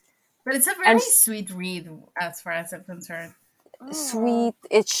 But it's a very sweet read as far as I'm concerned. Sweet,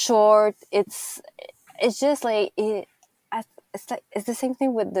 it's short, it's just like it's the same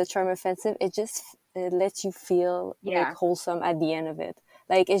thing with the Charm Offensive. It lets you feel like wholesome at the end of it.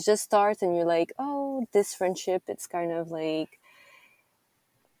 Like it just starts and you're like, oh, this friendship, it's kind of like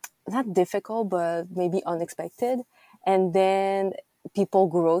not difficult, but maybe unexpected. And then people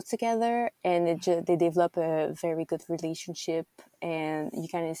grow together and they develop a very good relationship, and you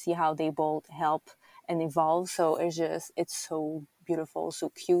kind of see how they both help and evolve. So it's so beautiful, so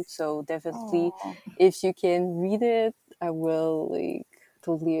cute. So definitely, if you can read it, I will like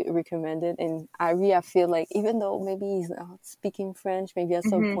totally recommend it. And Ari, I feel like even though maybe he's not speaking French, maybe at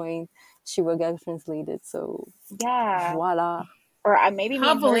some point she will get translated. So yeah, voila. Or maybe me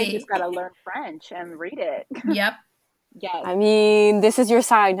and Harry just gotta learn French and read it. Yep. Yes. I mean, this is your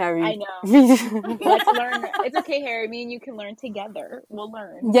sign, Harry. I know. Let's learn. It's okay, Harry. Me and you can learn together. We'll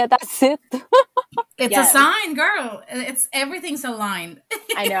learn. Yeah, that's it. It's a sign, girl. Everything's aligned.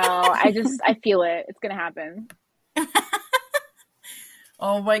 I know. I feel it. It's gonna happen.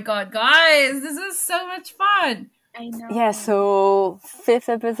 Oh my god, guys, this is so much fun. I know. Yeah, so 5th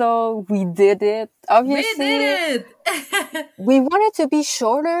episode, we did it. Obviously, we did it. We wanted to be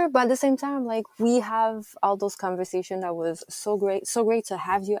shorter, but at the same time, like we have all those conversations that was so great to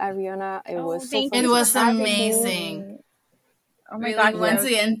have you, Ariana. It was so fun. It was amazing. Oh my god! Once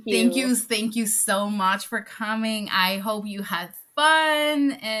again, thank you so much for coming. I hope you had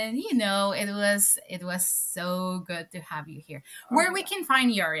fun, and it was so good to have you here. Where we can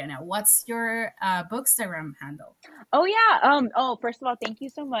find you, Ariana? What's your Bookstagram handle? Oh yeah. First of all, thank you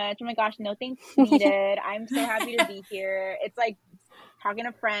so much. Oh my gosh, no thanks needed. I'm so happy to be here. It's like talking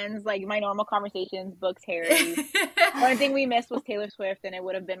to friends, like my normal conversations, books, Harry. One thing we missed was Taylor Swift, and it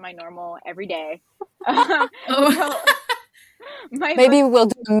would have been my normal every day. Maybe we'll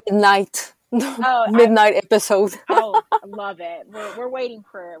do a midnight episode. I love it. We're waiting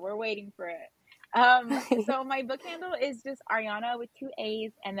for it. So my book handle is just Ariana with 2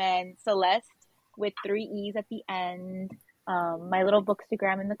 A's and then Celeste with 3 E's at the end. My little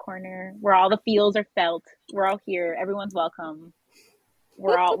bookstagram in the corner where all the feels are felt. We're all here. Everyone's welcome.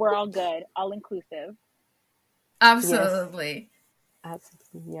 We're all good. All inclusive. Absolutely. Yes.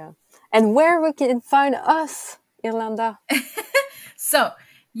 Absolutely, yeah. And where we can find us, Irlanda? So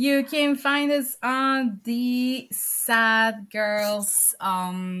you can find us on the Sad Girls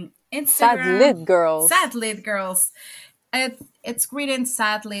Instagram. Sad Lit Girls. It's written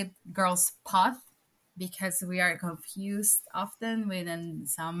Sad Lit Girls Pod because we are confused often with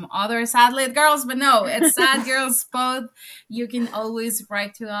some other Sad Lit Girls, but no, it's Sad Girls Pod. You can always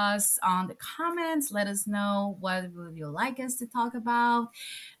write to us on the comments. Let us know what would you like us to talk about.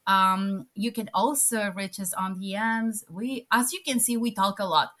 You can also reach us on DMs. As you can see, we talk a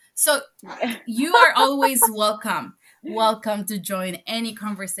lot. So you are always welcome. Welcome to join any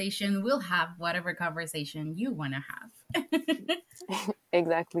conversation. We'll have whatever conversation you want to have.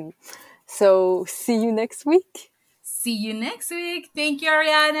 Exactly. So see you next week. See you next week. Thank you,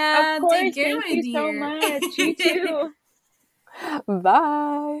 Ariana. Of course. Thank you so much. You too.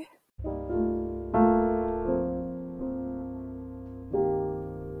 Bye.